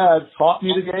my dad taught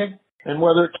me the game, and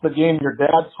whether it's the game your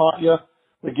dad taught you,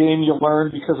 the game you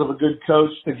learned because of a good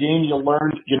coach, the game you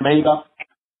learned you made up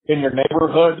in your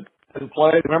neighborhood and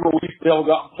played. Remember, we used to be able to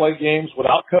go out and play games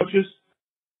without coaches.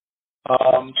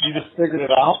 You just figured it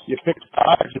out. You picked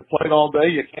sides. You played all day.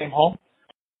 You came home.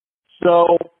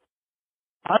 So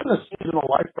I'm in a seasonal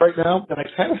life right now, and I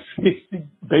kind of see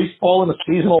baseball in a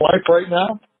seasonal life right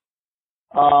now.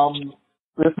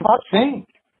 It's not changed.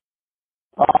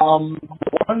 The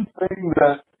one thing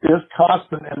that is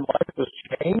constant in life is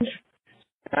change.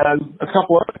 And a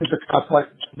couple other things are constant, like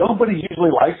nobody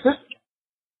usually likes it,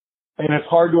 and it's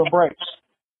hard to embrace.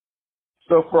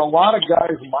 So for a lot of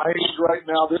guys my age right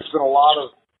now, there's been a lot of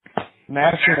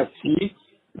gnashing of teeth,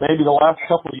 maybe the last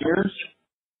couple of years.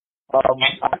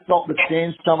 I felt the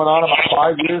change coming on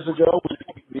about 5 years ago with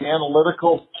the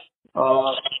analytical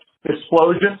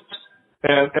explosion,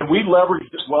 and we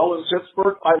leveraged it well in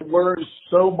Pittsburgh. I learned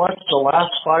so much the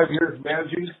last 5 years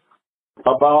managing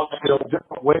about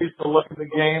different ways to look at the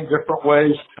game, different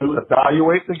ways to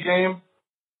evaluate the game.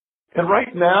 And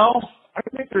right now, I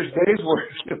think there's days where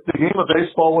if the game of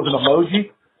baseball was an emoji,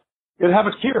 it'd have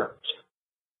a tear.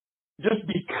 Just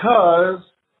because,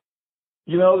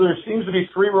 there seems to be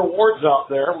 3 rewards out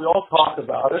there. We all talk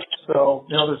about it. So,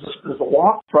 there's a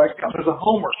walk, strikeout, there's a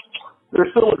homer. There's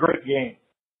still a great game.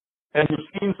 And you've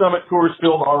seen some at Coors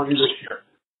Field already this year.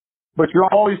 But you're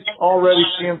already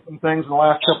seeing some things in the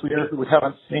last couple of years that we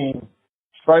haven't seen.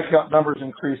 Strikeout numbers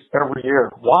increase every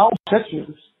year. Wild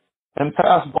pitches and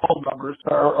pass ball numbers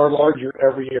are larger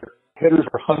every year. Hitters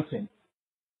are hunting.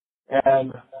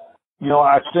 And,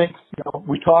 I think,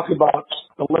 we talk about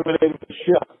eliminating the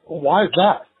shift. Well, why is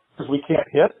that? Because we can't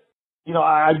hit?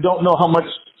 I don't know how much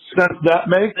sense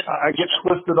that makes. I get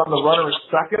twisted on the runner at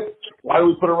second. Why do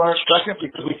we put a runner at second?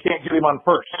 Because we can't get him on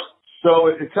first. So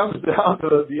it comes down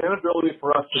to the inability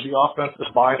for us to be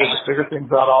offensive-minded, to figure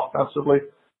things out offensively.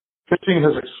 Pitching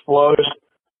has exploded.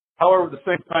 However, at the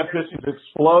same time, pitching's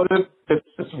exploded.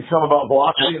 It's become about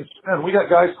velocity and spin. We got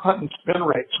guys hunting spin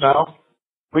rates now.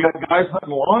 We got guys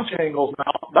hunting launch angles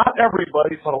now. Not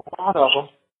everybody, but a lot of them.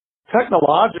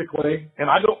 Technologically, and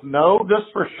I don't know this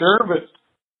for sure, but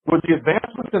with the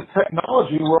advancements in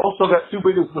technology, we're also got two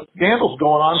biggest scandals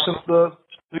going on since the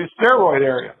steroid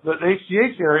area, the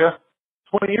HGH area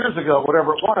 20 years ago,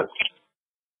 whatever it was.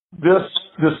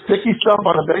 This sticky stuff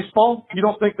on a baseball, you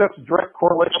don't think that's a direct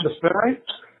correlation to spin rate?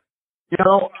 You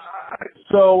know,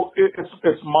 so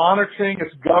it's monitoring,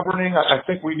 it's governing. I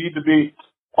think we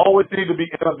always need to be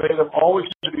innovative, always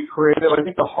need to be creative. I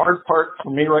think the hard part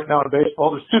for me right now in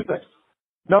baseball, there's two things.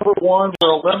 Number one,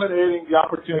 we're eliminating the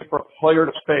opportunity for a player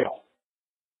to fail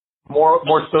more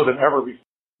so than ever before.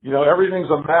 You know, everything's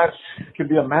a match. It can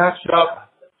be a matchup.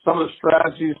 Some of the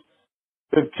strategies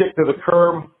been kicked to the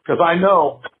curb because I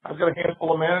know I've got a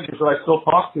handful of managers that I still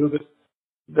talk to that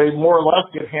they more or less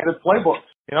get handed playbooks.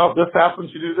 You know, if this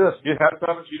happens, you do this. If this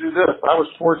happens, you do this. I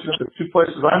was fortunate that two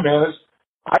places I managed,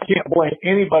 I can't blame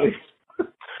anybody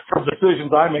for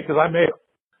decisions I make because I made them.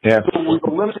 Yeah. So we've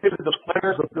eliminated the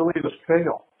player's ability to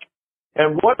fail.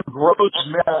 And what grows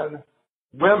men,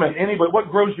 women, anybody, what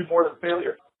grows you more than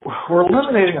failure? We're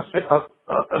eliminating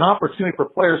an opportunity for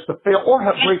players to fail or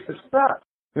have great success.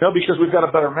 You know, because we've got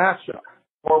a better matchup,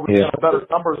 or we've got better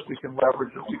numbers we can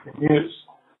leverage that we can use.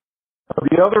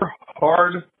 The other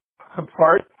hard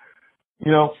part,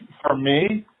 you know, for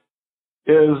me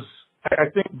is I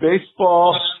think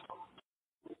baseball,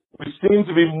 we seem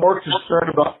to be more concerned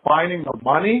about finding the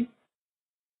money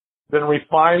than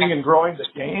refining and growing the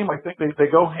game. I think they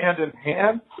go hand in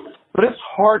hand, but it's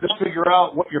hard to figure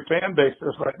out what your fan base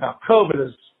is right now. COVID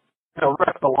has, you know,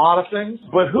 wrecked a lot of things,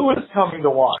 but who is coming to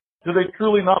watch? Do they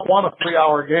truly not want a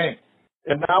 3-hour game?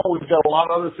 And now we've got a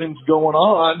lot of other things going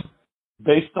on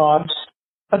based on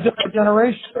a different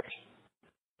generation.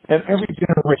 And every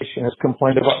generation has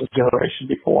complained about this generation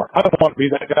before. I don't want to be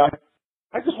that guy.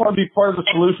 I just want to be part of the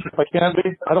solution if I can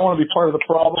be. I don't want to be part of the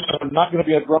problem. I'm not going to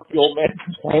be a grumpy old man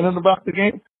complaining about the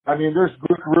game. I mean, there's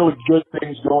really good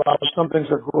things going on. Some things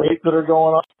are great that are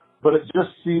going on. But it just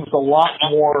seems a lot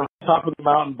more top of the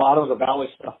mountain, bottom of the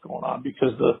valley stuff going on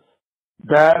because the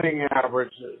batting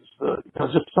averages,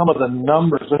 just some of the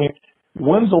numbers. I mean,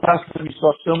 when's the last time you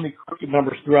saw so many crooked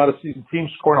numbers throughout a season?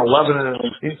 Teams scoring 11 in an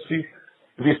 18.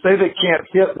 If you say they can't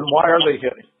hit, then why are they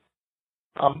hitting?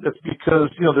 It's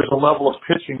because, you know, there's a level of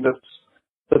pitching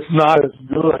that's not as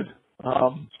good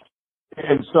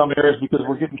in some areas because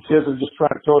we're getting kids that are just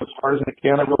trying to throw it as hard as they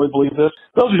can. I really believe this.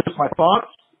 Those are just my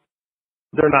thoughts.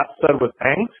 They're not said with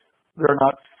angst. They're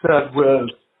not said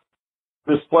with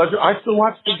displeasure. I still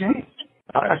watch the game.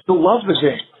 I still love the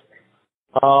game.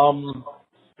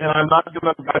 And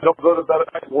I don't go to bed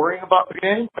at night worrying about the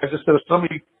game. I just said if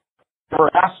somebody ever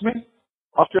asks me,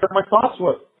 I'll share my thoughts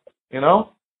with them. You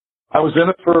know, I was in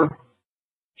it for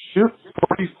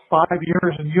 45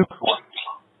 years in youth.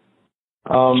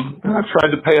 And I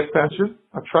tried to pay attention.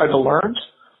 I tried to learn.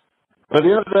 But at the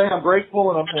end of the day, I'm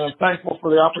grateful and I'm thankful for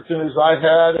the opportunities I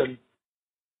had. And,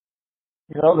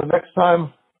 you know, the next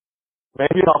time,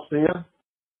 maybe I'll see you.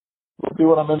 We'll do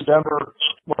when I'm in Denver,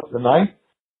 the 9th.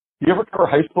 Do you ever cover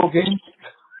high school games?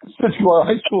 Since you are a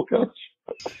high school coach.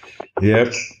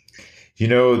 Yep. You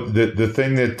know, the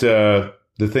thing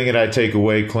that I take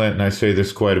away, Clint, and I say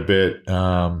this quite a bit,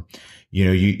 you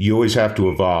know, you always have to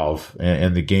evolve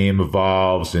and the game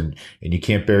evolves and you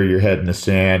can't bury your head in the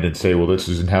sand and say, well, this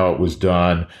isn't how it was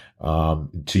done.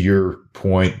 To your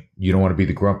point, you don't want to be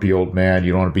the grumpy old man.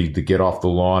 You don't want to be the get off the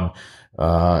lawn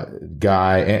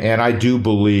guy. And I do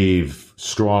believe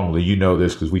strongly, you know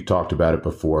this because we talked about it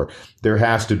before, there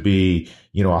has to be,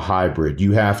 you know, a hybrid.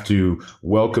 You have to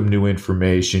welcome new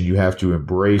information. You have to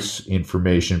embrace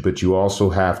information, but you also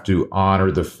have to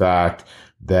honor the fact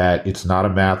that it's not a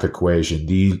math equation.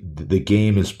 The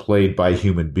game is played by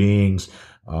human beings.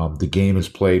 The game is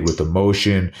played with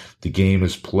emotion. The game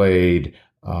is played,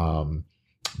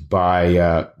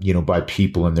 by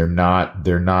people, and they're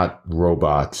not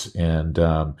robots. And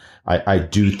I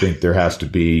do think there has to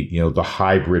be, you know, the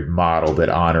hybrid model that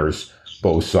honors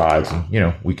both sides. And, you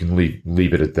know, we can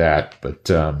leave it at that. But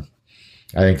I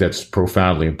think that's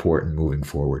profoundly important moving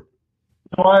forward.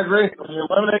 No, I agree. When you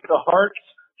eliminate the heart,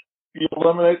 you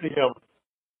eliminate the human.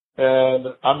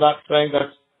 And I'm not saying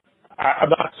that's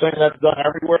done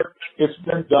everywhere. It's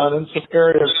been done in some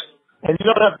areas. And you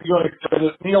don't have to go any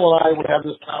further. Neil and I would have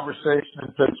this conversation in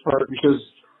Pittsburgh because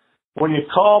when you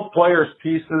call players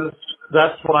pieces,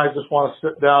 that's when I just want to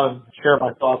sit down and share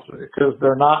my thoughts with you because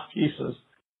they're not pieces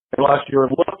unless you're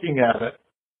looking at it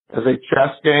as a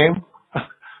chess game,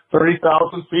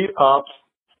 30,000 feet up,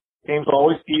 Game's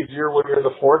always easier when you're in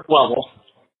the fourth level,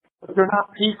 but they're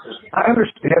not pieces. I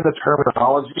understand the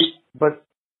terminology, but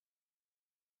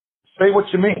say what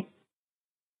you mean.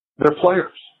 They're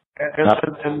players,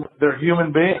 and they're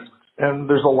human beings, and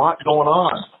there's a lot going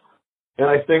on. And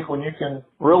I think when you can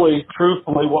really,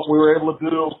 truthfully, what we were able to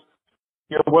do,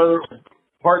 whether it was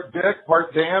part Dick,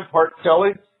 part Dan, part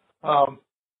Kelly,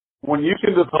 when you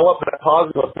can develop that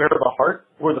positive affair of the heart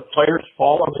where the players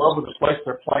fall in love with the place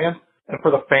they're playing and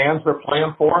for the fans they're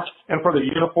playing for and for the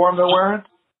uniform they're wearing,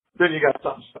 then you got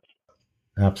something special.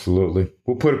 Absolutely.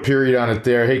 We'll put a period on it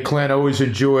there. Hey, Clint, always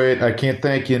enjoy it. I can't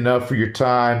thank you enough for your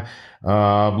time.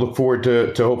 Look forward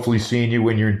to hopefully seeing you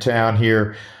when you're in town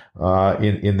here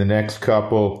in the next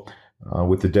couple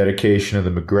with the dedication of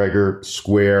the McGregor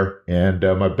Square. And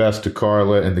my best to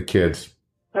Carla and the kids.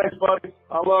 Thanks, buddy.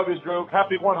 I love you, Drew.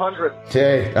 Happy 100.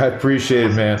 Hey, I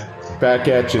appreciate it, man. Back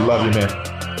at you. Love you, man.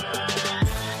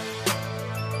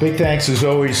 Big thanks, as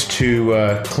always,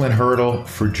 to Clint Hurdle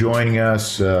for joining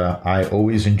us. I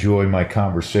always enjoy my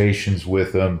conversations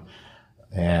with him,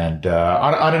 and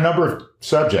on a number of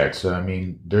subjects. I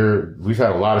mean, we've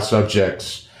had a lot of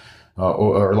subjects,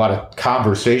 or a lot of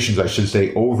conversations, I should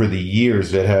say, over the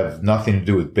years that have nothing to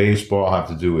do with baseball, have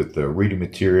to do with reading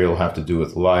material, have to do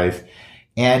with life.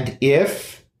 And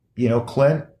if,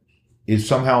 Clint is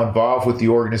somehow involved with the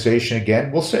organization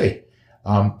again, we'll see.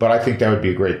 But I think that would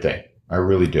be a great thing. I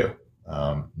really do.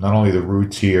 Not only the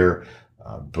roots here,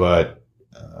 but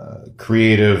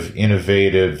creative,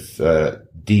 innovative,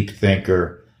 deep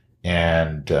thinker,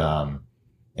 and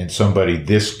somebody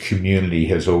this community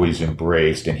has always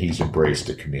embraced, and he's embraced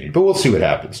the community. But we'll see what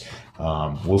happens.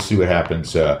 We'll see what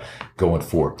happens going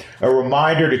forward. A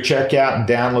reminder to check out and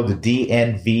download the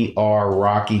DNVR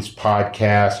Rockies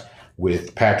podcast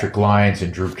with Patrick Lyons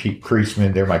and Drew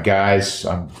Kreisman. They're my guys.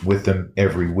 I'm with them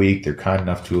every week. They're kind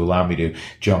enough to allow me to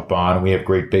jump on. And we have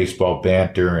great baseball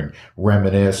banter and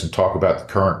reminisce and talk about the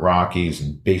current Rockies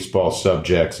and baseball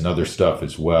subjects and other stuff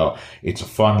as well. It's a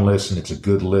fun listen. It's a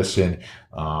good listen.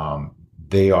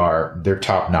 They're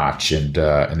top notch, and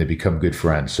they become good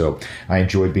friends. So I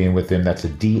enjoy being with them. That's a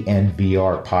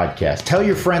DNVR podcast. Tell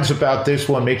your friends about this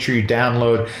one. Make sure you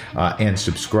download and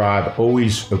subscribe.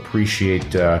 Always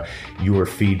appreciate your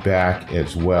feedback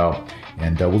as well.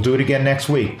 And we'll do it again next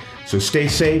week. So stay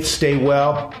safe, stay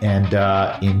well, and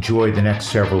enjoy the next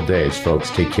several days, folks.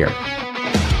 Take care.